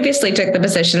they previously took the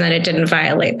position that it didn't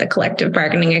violate the collective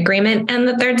bargaining agreement, and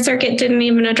the Third Circuit didn't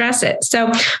even address it.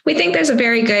 So we think there's a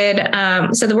very good,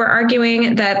 so we're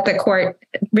arguing that the court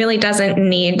really doesn't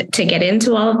need to get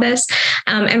into all of this,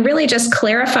 and really just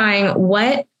clarifying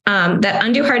what that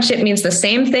undue hardship means the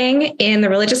same thing in the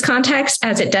religious context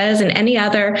as it does in any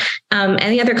other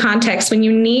context when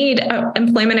you need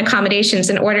employment accommodations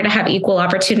in order to have equal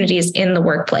opportunities in the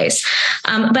workplace.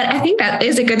 But I think that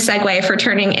is a good segue for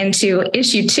turning into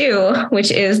issue 2,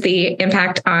 which is the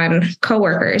impact on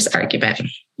coworkers argument.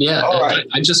 Yeah, right.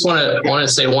 I just want to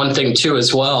say one thing too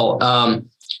as well.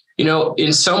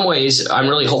 in some ways, I'm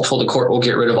really hopeful the court will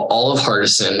get rid of all of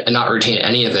Hardison and not retain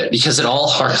any of it, because it all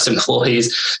harms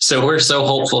employees. So we're so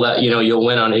hopeful that, you'll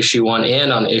win on issue 1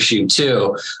 and on issue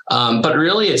 2. But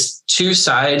really, it's two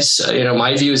sides.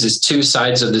 My view is it's two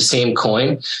sides of the same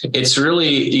coin. It's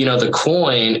really, the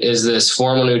coin is this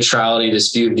formal neutrality,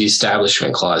 this view of the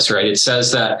Establishment Clause, right? It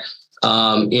says that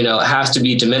it has to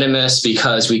be de minimis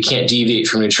because we can't deviate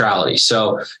from neutrality.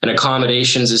 So an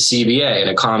accommodation is a CBA. An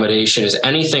accommodation is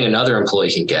anything another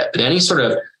employee can get. But any sort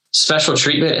of special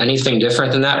treatment, anything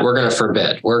different than that, we're going to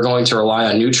forbid. We're going to rely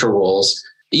on neutral rules,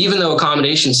 even though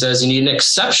accommodation says you need an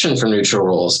exception from neutral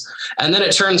rules. And then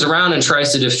it turns around and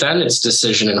tries to defend its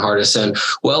decision in Hardison.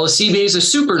 Well, a CBA is a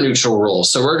super neutral rule.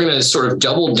 So we're going to sort of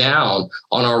double down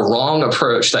on our wrong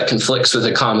approach that conflicts with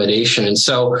accommodation. And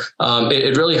so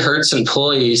it really hurts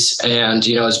employees. And,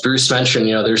 as Bruce mentioned,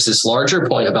 there's this larger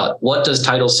point about what does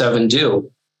Title VII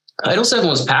do? Title VII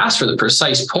was passed for the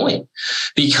precise point,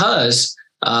 because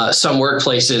some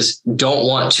workplaces don't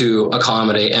want to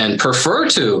accommodate and prefer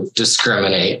to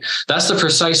discriminate. That's the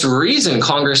precise reason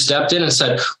Congress stepped in and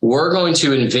said, we're going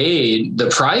to invade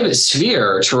the private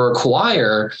sphere to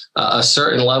require a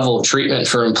certain level of treatment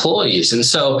for employees. And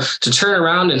so to turn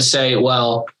around and say,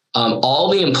 well,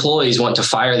 all the employees want to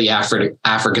fire the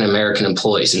African-American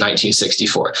employees in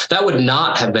 1964. That would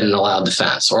not have been an allowed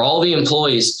defense. Or all the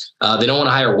employees, they don't want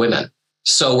to hire women,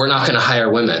 so we're not going to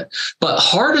hire women. But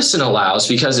Hardison allows,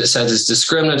 because it says it's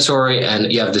discriminatory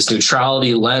and you have this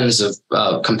neutrality lens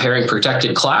of comparing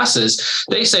protected classes.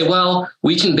 They say, well,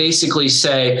 we can basically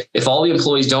say if all the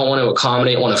employees don't want to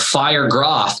accommodate, want to fire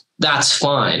Groff, that's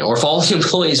fine. Or if all the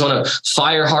employees want to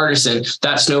fire Hardison,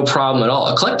 that's no problem at all.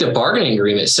 A collective bargaining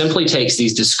agreement simply takes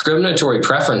these discriminatory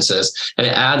preferences and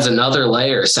it adds another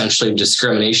layer essentially of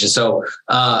discrimination. So,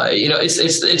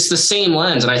 it's the same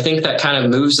lens. And I think that kind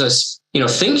of moves us,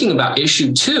 thinking about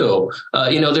issue 2,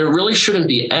 there really shouldn't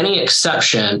be any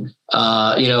exception,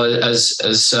 as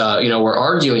we're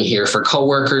arguing here for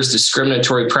coworkers,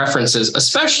 discriminatory preferences,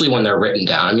 especially when they're written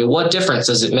down. I mean, what difference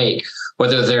does it make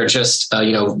whether they're just,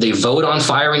 they vote on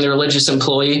firing the religious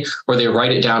employee or they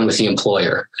write it down with the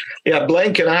employer? Yeah,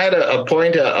 Blaine, can I add a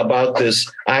point about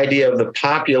this idea of the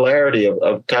popularity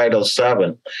of Title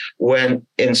VII? When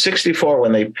in 64,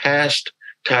 when they passed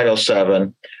Title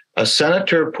VII, a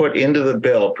senator put into the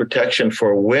bill protection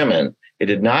for women. He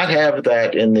did not have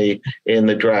that in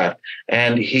the draft,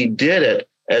 and he did it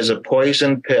as a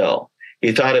poison pill.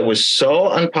 He thought it was so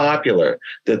unpopular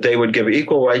that they would give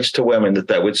equal rights to women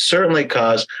that would certainly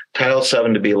cause Title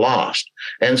VII to be lost.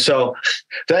 And so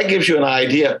that gives you an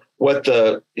idea what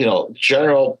the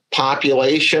general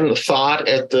population thought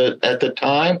at the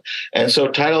time. And so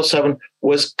Title VII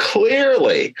was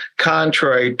clearly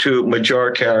contrary to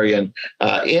majoritarian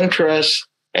interests.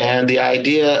 And the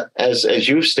idea, as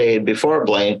you've stated before,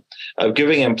 Blaine, of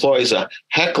giving employees a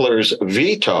heckler's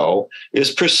veto is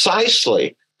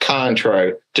precisely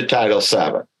contrary to Title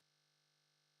VII.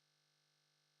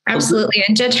 Absolutely.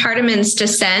 And Judge Hardiman's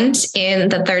dissent in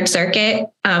the Third Circuit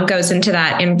goes into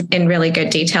that in really good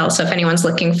detail. So if anyone's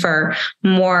looking for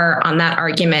more on that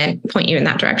argument, point you in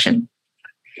that direction.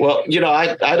 Well,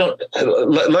 I don't.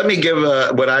 Let me give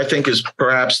what I think is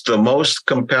perhaps the most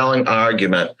compelling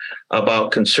argument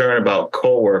about concern about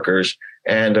coworkers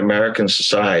and American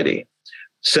society.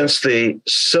 Since the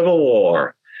Civil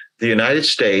War, the United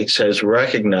States has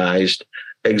recognized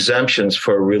exemptions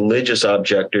for religious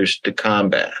objectors to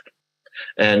combat.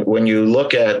 And when you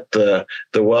look at the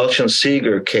Welch and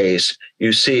Seeger case,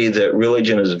 you see that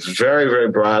religion is very, very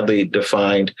broadly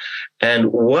defined.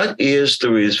 And what is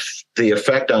the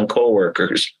effect on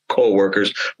coworkers?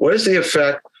 What is the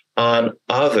effect on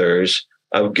others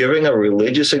of giving a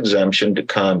religious exemption to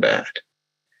combat?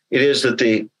 It is that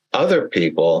the other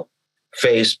people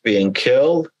face being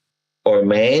killed or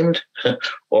maimed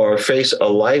or face a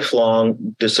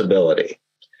lifelong disability.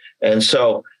 And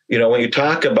so, when you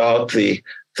talk about the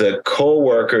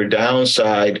coworker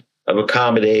downside of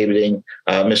accommodating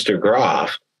Mr.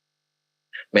 Groff,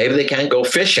 maybe they can't go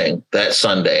fishing that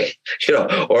Sunday,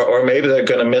 or maybe they're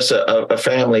going to miss a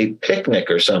family picnic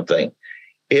or something.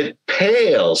 It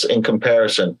pales in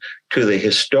comparison to the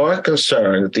historic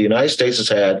concern that the United States has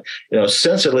had,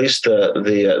 since at least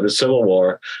the Civil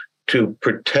War, to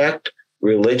protect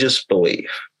religious belief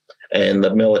in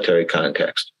the military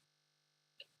context.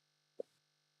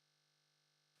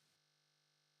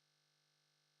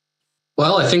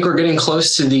 Well, I think we're getting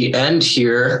close to the end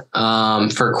here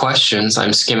for questions.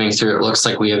 I'm skimming through. It looks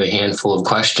like we have a handful of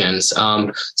questions.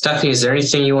 Stephanie, is there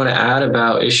anything you want to add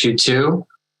about issue 2?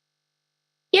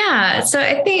 Yeah, so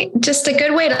I think just a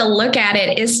good way to look at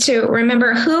it is to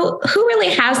remember who really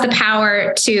has the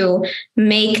power to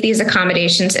make these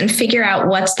accommodations and figure out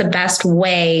what's the best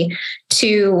way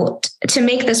to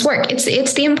make this work.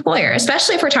 It's the employer,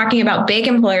 especially if we're talking about big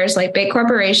employers like big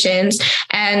corporations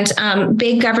and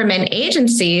big government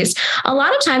agencies. A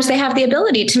lot of times they have the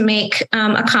ability to make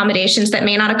accommodations that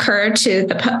may not occur to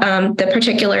the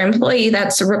particular employee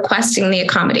that's requesting the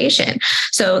accommodation.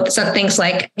 So some things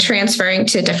like transferring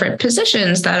to different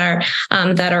positions that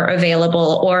are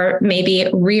available, or maybe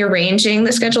rearranging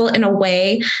the schedule in a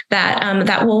way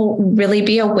that will really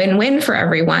be a win-win for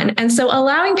everyone. And so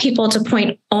allowing people to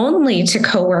point only to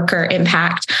coworker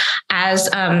impact as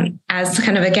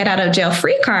kind of a get out of jail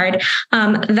free card,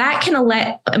 that can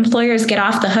let employers get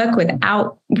off the hook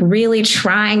without really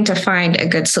trying to find a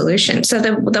good solution. So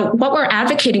what we're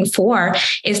advocating for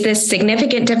is this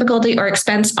significant difficulty or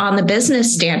expense on the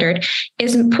business standard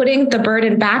is putting the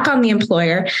burden back on the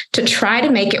employer to try to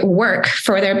make it work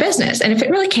for their business. And if it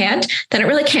really can't, then it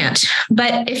really can't.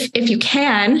 But if you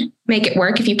can make it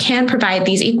work, if you can provide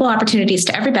these equal opportunities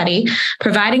to everybody,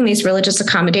 providing these religious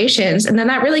accommodations, and then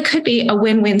that really could be a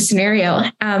win-win scenario.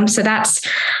 So that's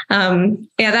what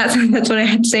I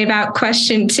had to say about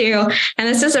question 2. And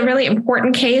this is a really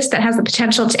important case that has the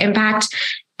potential to impact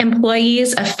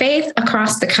employees of faith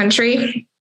across the country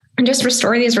and just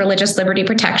restore these religious liberty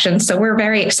protections. So we're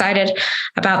very excited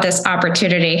about this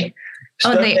opportunity.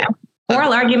 The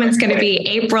oral argument's going to be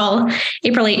April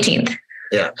 18th.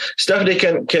 Yeah, Stephanie,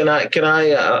 can I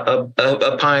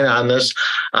opine on this?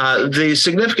 The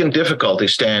significant difficulty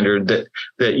standard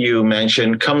that you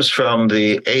mentioned comes from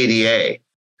the ADA,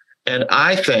 and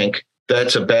I think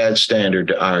that's a bad standard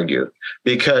to argue,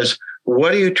 because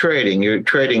what are you trading? You're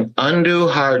trading undue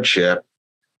hardship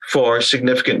for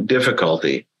significant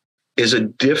difficulty. Is a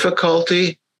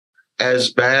difficulty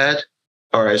as bad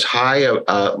or as high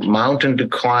a mountain to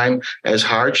climb as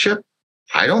hardship?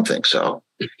 I don't think so.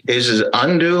 Is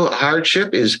undue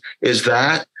hardship, is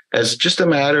that, as just a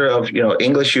matter of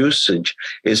English usage,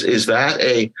 is that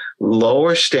a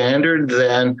lower standard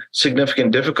than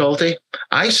significant difficulty?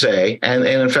 I say, and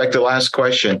in fact, the last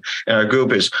question in our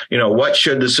group is, what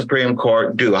should the Supreme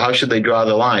Court do? How should they draw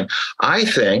the line? I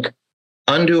think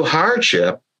undue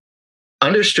hardship,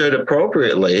 understood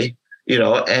appropriately,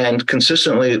 and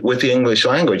consistently with the English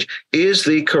language, is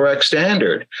the correct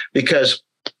standard, because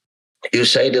you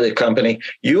say to the company,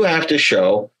 you have to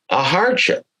show a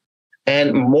hardship.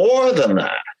 And more than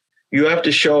that, you have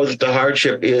to show that the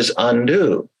hardship is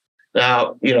undue.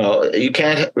 Now, you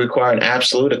can't require an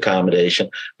absolute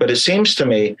accommodation, but it seems to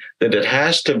me that it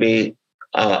has to be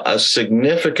it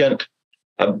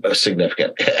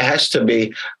has to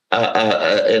be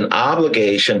an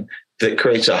obligation that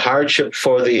creates a hardship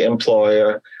for the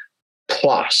employer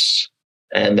plus.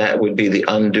 And that would be the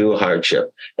undue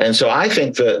hardship. And so I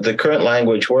think the current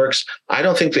language works. I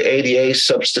don't think the ADA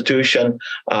substitution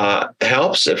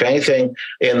helps. If anything,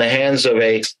 in the hands of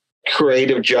a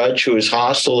creative judge who is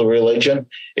hostile to religion,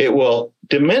 it will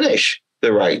diminish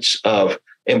the rights of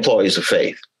employees of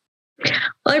faith.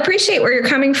 Well, I appreciate where you're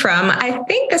coming from. I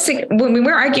think when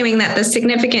we're arguing that the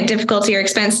significant difficulty or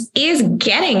expense is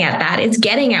getting at that, it's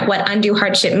getting at what undue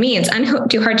hardship means.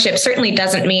 Undue hardship certainly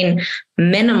doesn't mean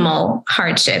minimal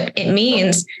hardship. It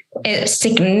means a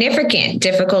significant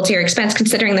difficulty or expense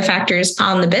considering the factors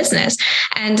on the business.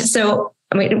 And so,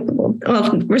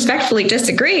 respectfully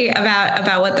disagree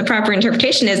about what the proper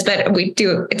interpretation is, but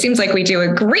it seems like we do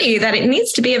agree that it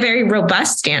needs to be a very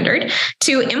robust standard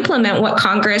to implement what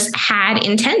Congress had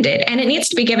intended. And it needs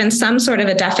to be given some sort of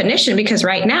a definition, because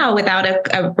right now, without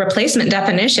a replacement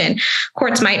definition,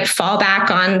 courts might fall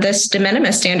back on this de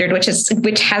minimis standard, which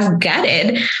has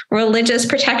gutted religious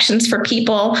protections for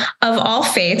people of all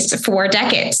faiths for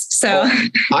decades. So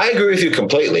I agree with you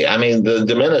completely. I mean, the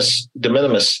de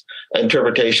minimis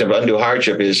interpretation of undue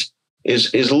hardship is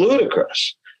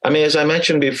ludicrous. I mean, as I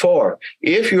mentioned before,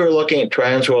 if you're looking at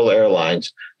Transworld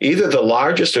Airlines, either the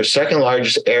largest or second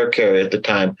largest air carrier at the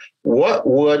time, what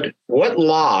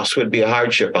loss would be a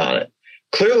hardship on it?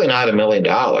 Clearly not $1 million.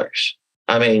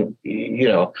 I mean,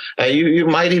 you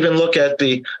might even look at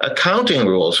the accounting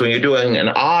rules when you're doing an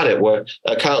audit, where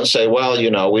accountants say, well,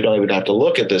 we don't even have to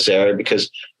look at this area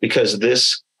because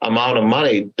this amount of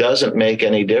money doesn't make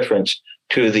any difference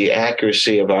to the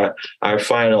accuracy of our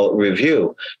final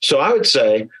review. So I would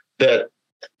say that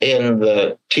in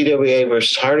the TWA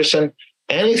versus Hardison,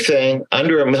 anything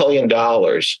under $1 million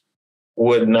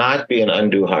would not be an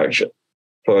undue hardship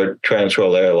for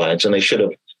Transworld Airlines, and they should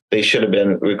have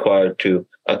been required to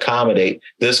accommodate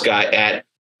this guy at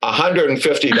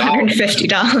 $150.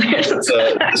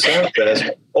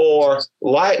 $150. Or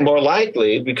more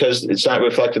likely, because it's not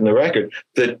reflected in the record,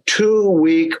 the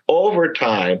 2-week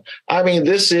overtime. I mean,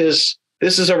 this is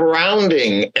a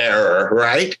rounding error,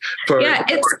 right? For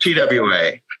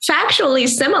TWA. Factually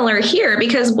similar here,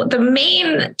 because the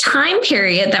main time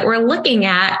period that we're looking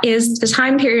at is the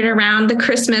time period around the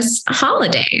Christmas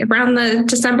holiday, around the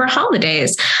December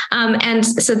holidays. And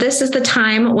so this is the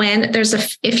time when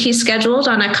if he's scheduled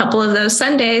on a couple of those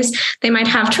Sundays, they might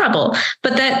have trouble.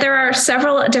 But that there are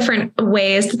several different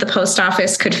ways that the post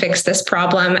office could fix this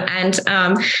problem. And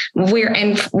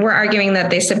we're arguing that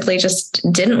they simply just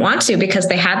didn't want to, because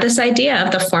they had this idea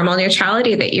of the formal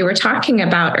neutrality that you were talking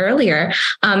about earlier.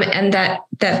 And that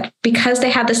because they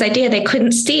had this idea, they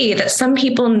couldn't see that some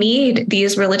people need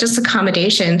these religious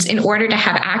accommodations in order to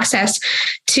have access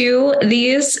to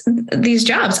these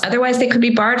jobs. Otherwise, they could be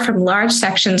barred from large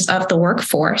sections of the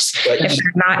workforce if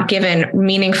they're not given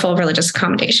meaningful religious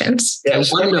accommodations.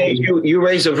 Yes, you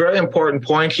raise a very important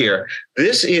point here.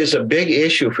 This is a big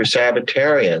issue for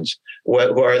Sabbatarians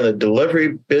who are in the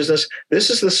delivery business. This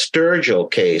is the Sturgill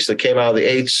case that came out of the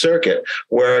Eighth Circuit,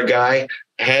 where a guy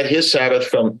had his Sabbath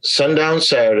from sundown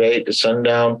Friday to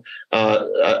sundown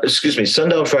Saturday.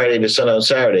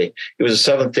 He was a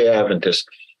Seventh-day Adventist.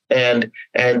 And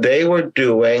they were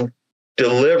doing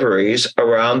deliveries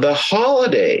around the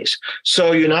holidays.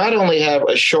 So you not only have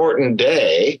a shortened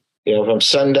day, from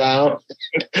sundown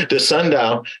to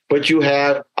sundown, but you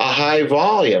have a high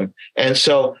volume. And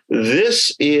so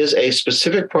this is a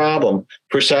specific problem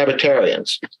for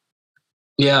Sabbatarians.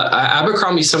 Yeah,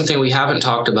 Abercrombie is something we haven't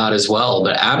talked about as well,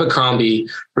 but Abercrombie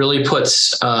really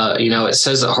puts, it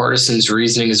says that Hardison's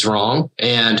reasoning is wrong,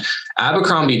 and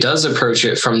Abercrombie does approach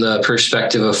it from the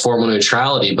perspective of formal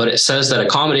neutrality, but it says that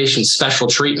accommodation is special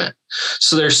treatment.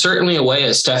 So there's certainly a way,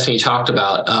 as Stephanie talked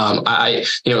about,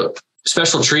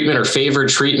 special treatment or favored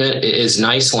treatment is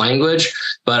nice language,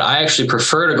 but I actually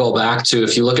prefer to go back to,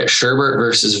 if you look at Sherbert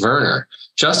versus Verner,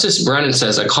 Justice Brennan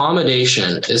says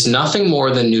accommodation is nothing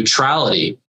more than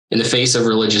neutrality in the face of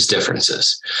religious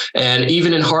differences. And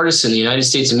even in Hardison, the United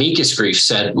States amicus brief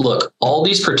said, look, all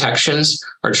these protections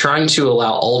are trying to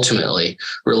allow ultimately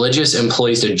religious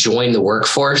employees to join the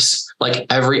workforce like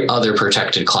every other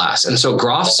protected class. And so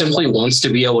Groff simply wants to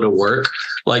be able to work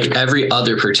like every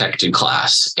other protected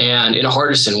class. And in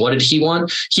Hardison, what did he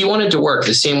want? He wanted to work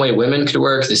the same way women could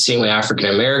work, the same way African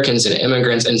Americans and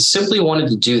immigrants, and simply wanted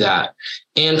to do that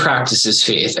and practice his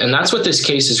faith. And that's what this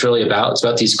case is really about. It's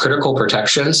about these critical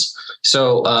protections.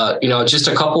 So, just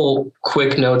a couple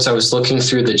quick notes. I was looking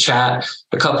through the chat.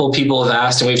 A couple of people have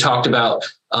asked, and we've talked about,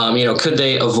 could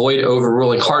they avoid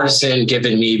overruling Hardison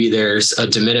given maybe there's a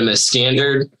de minimis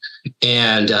standard?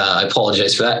 And I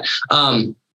apologize for that.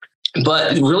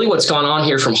 But really what's gone on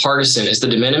here from Hardison is the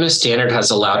de minimis standard has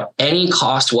allowed any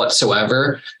cost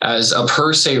whatsoever as a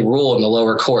per se rule in the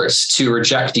lower courts to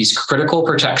reject these critical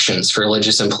protections for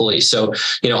religious employees. So,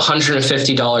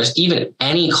 $150, even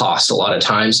any cost, a lot of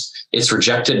times it's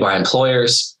rejected by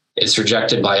employers, it's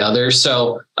rejected by others.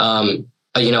 So, I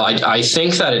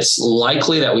think that it's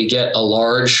likely that we get a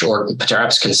large or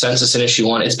perhaps consensus in issue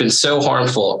 1. It's been so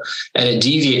harmful and it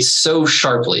deviates so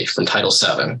sharply from Title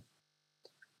VII.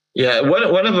 Yeah,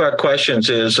 one of our questions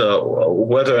is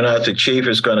whether or not the chief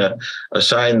is going to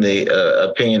assign the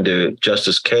opinion to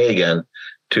Justice Kagan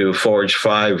to forge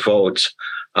 5 votes.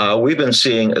 We've been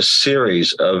seeing a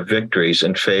series of victories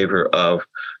in favor of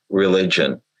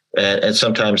religion, and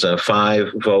sometimes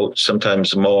 5 votes,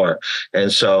 sometimes more. And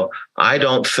so I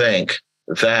don't think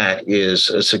that is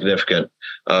a significant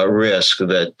risk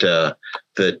that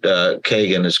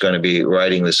Kagan is going to be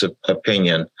writing this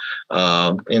opinion.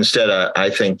 Instead, I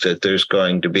think that there's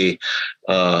going to be,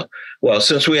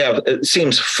 since we have, it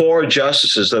seems 4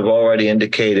 justices that have already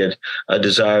indicated a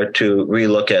desire to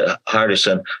relook at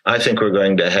Hardison, I think we're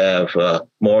going to have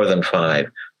more than 5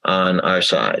 on our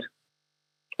side.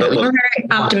 We're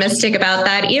very optimistic about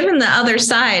that. Even the other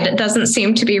side doesn't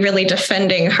seem to be really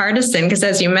defending Hardison, because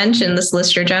as you mentioned, the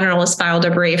Solicitor General has filed a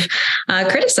brief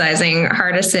criticizing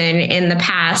Hardison in the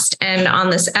past. And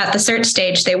at the cert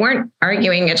stage, they weren't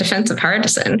arguing a defense of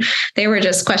Hardison. They were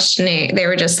just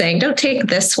saying, don't take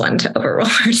this one to overrule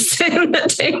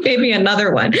Hardison, take maybe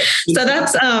another one. So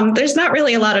that's, there's not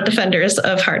really a lot of defenders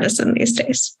of Hardison these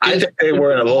days. I think they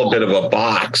were in a little bit of a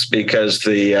box because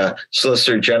the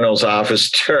Solicitor General's office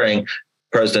during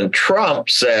President Trump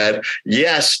said,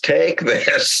 yes, take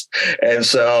this. And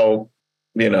so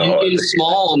In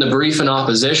small, in the brief in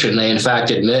opposition, they in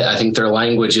fact admit, I think their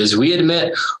language is, we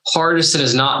admit Hardison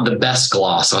is not the best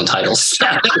gloss on Title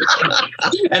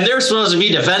VII. And they're supposed to be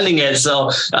defending it.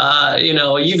 So,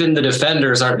 even the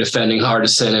defenders aren't defending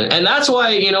Hardison. And that's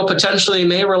why, potentially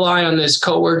may rely on this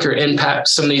coworker impact,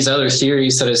 some of these other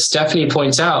theories that, as Stephanie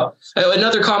points out.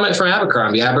 Another comment from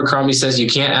Abercrombie. Abercrombie says you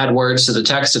can't add words to the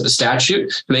text of the statute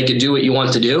to make it do what you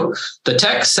want to do. The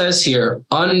text says here,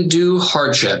 undue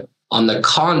hardship on the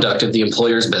conduct of the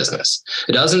employer's business.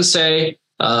 It doesn't say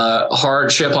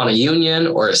hardship on a union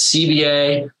or a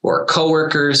CBA or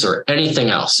coworkers or anything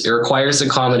else. It requires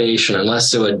accommodation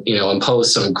unless it would,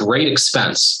 impose some great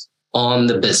expense on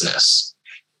the business.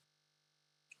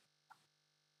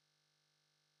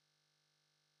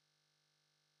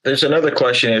 There's another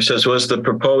question here. It says, was the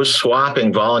proposed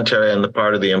swapping voluntary on the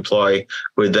part of the employee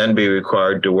who would then be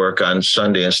required to work on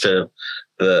Sunday instead of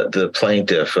the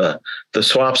plaintiff? The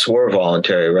swaps were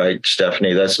voluntary, right,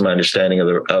 Stephanie? That's my understanding of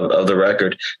the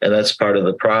record. And that's part of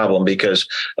the problem, because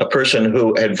a person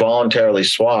who had voluntarily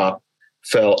swapped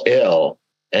fell ill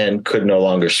and could no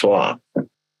longer swap.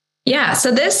 Yeah.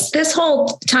 So this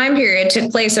whole time period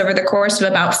took place over the course of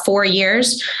about 4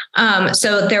 years.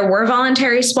 So there were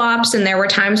voluntary swaps, and there were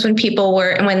times when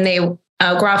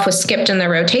Groff was skipped in the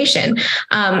rotation.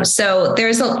 So there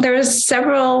was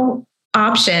several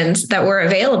options that were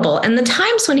available. And the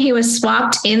times when he was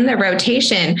swapped in the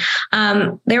rotation,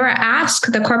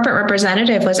 the corporate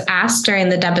representative was asked during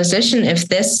the deposition if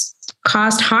this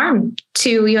caused harm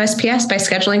to USPS by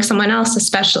scheduling someone else,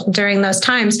 especially during those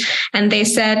times. And they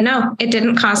said, no, it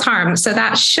didn't cause harm. So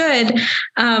that should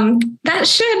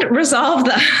resolve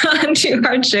the undue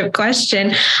hardship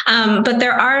question. But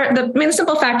the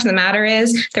simple fact of the matter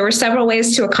is there were several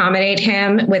ways to accommodate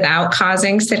him without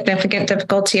causing significant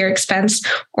difficulty or expense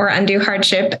or undue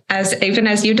hardship, as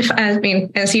you defined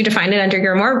it under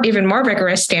your even more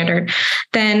rigorous standard.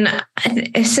 Then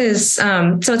this is,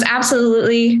 so it's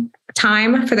absolutely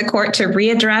time for the court to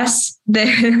readdress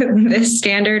this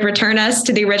standard, return us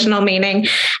to the original meaning,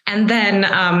 and then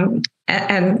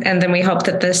and then we hope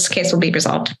that this case will be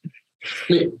resolved.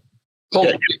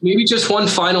 Well, maybe just one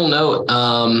final note.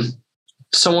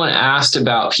 Someone asked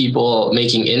about people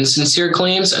making insincere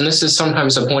claims, and this is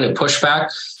sometimes a point of pushback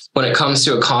when it comes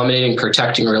to accommodating,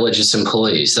 protecting religious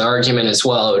employees. The argument is,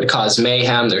 well, it would cause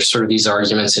mayhem. There's sort of these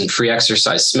arguments in Free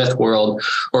Exercise Smith world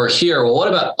or here. Well, what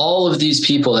about all of these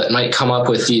people that might come up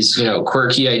with these,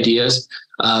 quirky ideas?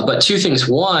 But two things.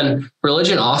 One,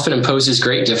 religion often imposes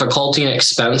great difficulty and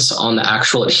expense on the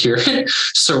actual adherent.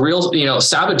 So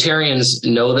Sabbatarians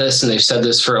know this, and they've said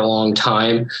this for a long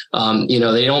time.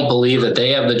 They don't believe that they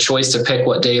have the choice to pick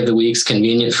what day of the week is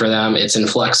convenient for them. It's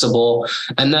inflexible.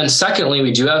 And then secondly,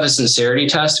 we do have a sincerity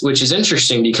test, which is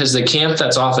interesting because the camp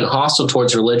that's often hostile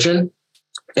towards religion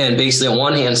and basically on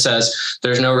one hand says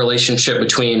there's no relationship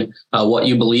between what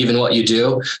you believe and what you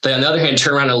do. They, on the other hand,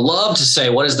 turn around and love to say,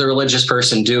 what does the religious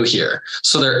person do here?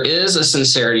 So there is a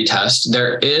sincerity test.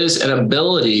 There is an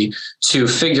ability to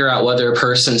figure out whether a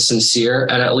person's sincere,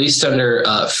 and at least under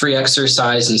free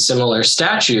exercise and similar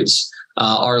statutes,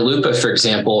 our LUPA, for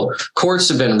example, courts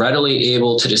have been readily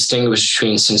able to distinguish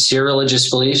between sincere religious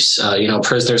beliefs.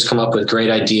 Prisoners come up with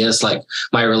great ideas like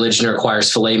my religion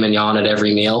requires filet mignon at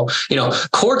every meal.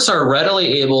 Courts are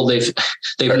readily able. They've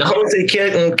not cozy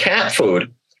kitten cat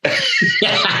food.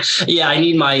 Yeah, I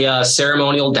need my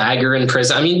ceremonial dagger in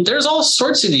prison. I mean, there's all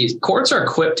sorts of these. Courts are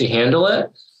equipped to handle it.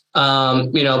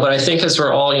 But I think as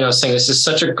we're all, saying this is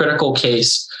such a critical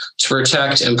case to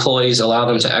protect employees, allow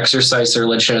them to exercise their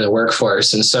religion in the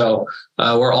workforce. And so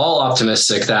we're all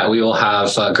optimistic that we will have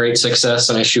great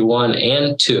success on issue 1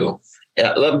 and 2.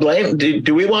 Yeah, Blaine,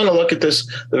 do we want to look at this,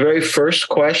 the very first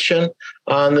question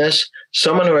on this?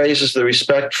 Someone raises the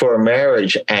Respect for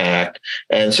Marriage Act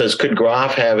and says, could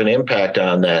Groff have an impact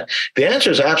on that? The answer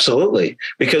is absolutely,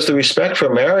 because the Respect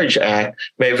for Marriage Act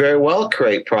may very well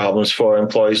create problems for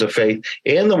employees of faith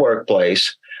in the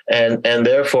workplace. And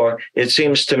therefore, it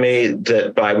seems to me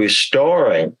that by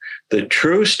restoring the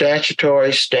true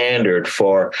statutory standard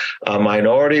for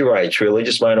minority rights,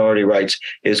 religious minority rights,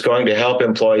 is going to help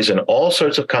employees in all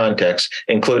sorts of contexts,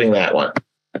 including that one.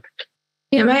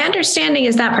 Yeah, my understanding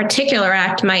is that particular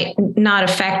act might not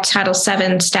affect Title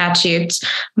VII statutes,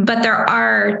 but there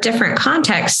are different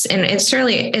contexts, and it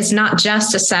certainly is not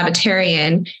just a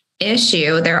Sabbatarian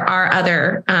issue, there are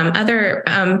other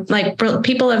like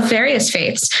people of various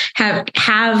faiths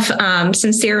have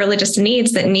sincere religious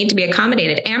needs that need to be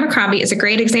accommodated. Abercrombie is a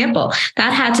great example.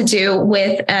 That had to do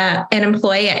with an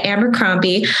employee at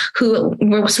Abercrombie who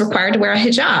was required to wear a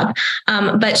hijab,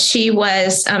 but she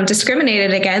was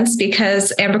discriminated against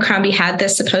because Abercrombie had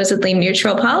this supposedly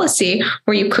neutral policy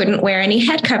where you couldn't wear any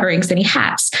head coverings, any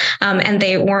hats, and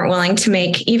they weren't willing to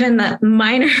make even the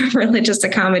minor religious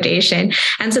accommodation.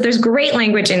 And so there's great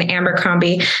language in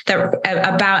Abercrombie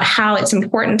about how it's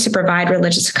important to provide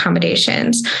religious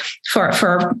accommodations for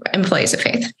employees of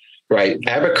faith. Right.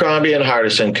 Abercrombie and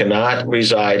Hardison cannot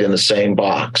reside in the same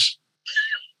box.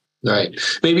 Right.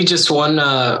 Maybe just one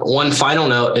final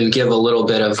note and give a little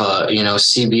bit of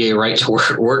CBA right to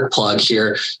work plug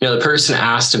here. The person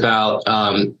asked about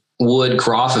would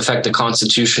Groff affect the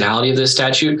constitutionality of this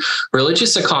statute?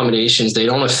 Religious accommodations, they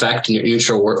don't affect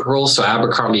neutral work rules. So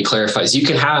Abercrombie clarifies you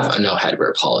can have a no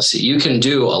headwear policy. You can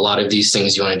do a lot of these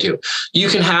things you want to do. You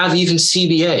can have even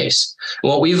CBAs.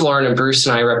 What we've learned, and Bruce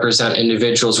and I represent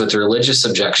individuals with religious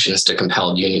objections to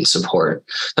compelled union support,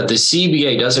 that the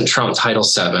CBA doesn't trump Title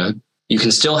VII. You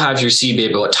can still have your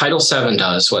CBA, but what Title VII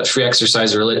does, what free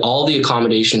exercise, all the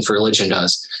accommodation for religion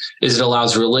does, is it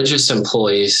allows religious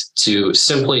employees to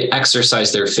simply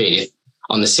exercise their faith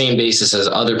on the same basis as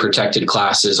other protected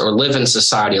classes or live in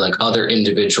society like other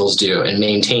individuals do and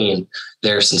maintain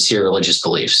their sincere religious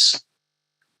beliefs.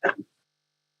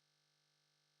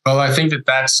 Well, I think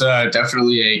that's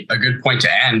definitely a good point to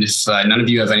end. If none of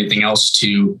you have anything else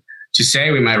to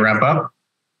say, we might wrap up.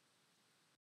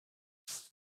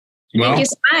 Thank you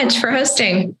so much for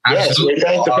hosting. Yes, we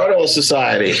thank the Federalist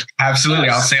Society. Absolutely.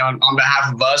 I'll say on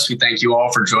behalf of us, we thank you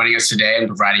all for joining us today and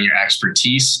providing your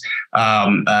expertise.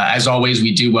 As always,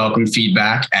 we do welcome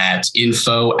feedback at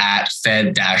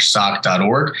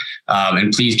info@fed-soc.org.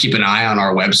 And please keep an eye on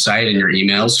our website and your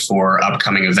emails for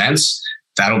upcoming events.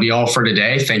 That'll be all for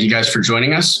today. Thank you guys for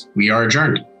joining us. We are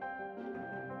adjourned.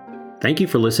 Thank you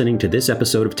for listening to this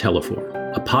episode of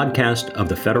Teleform, a podcast of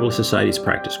the Federalist Society's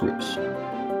practice groups.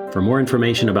 For more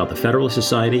information about the Federalist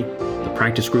Society, the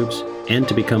practice groups, and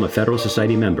to become a Federalist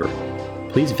Society member,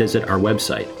 please visit our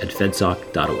website at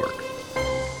fedsoc.org.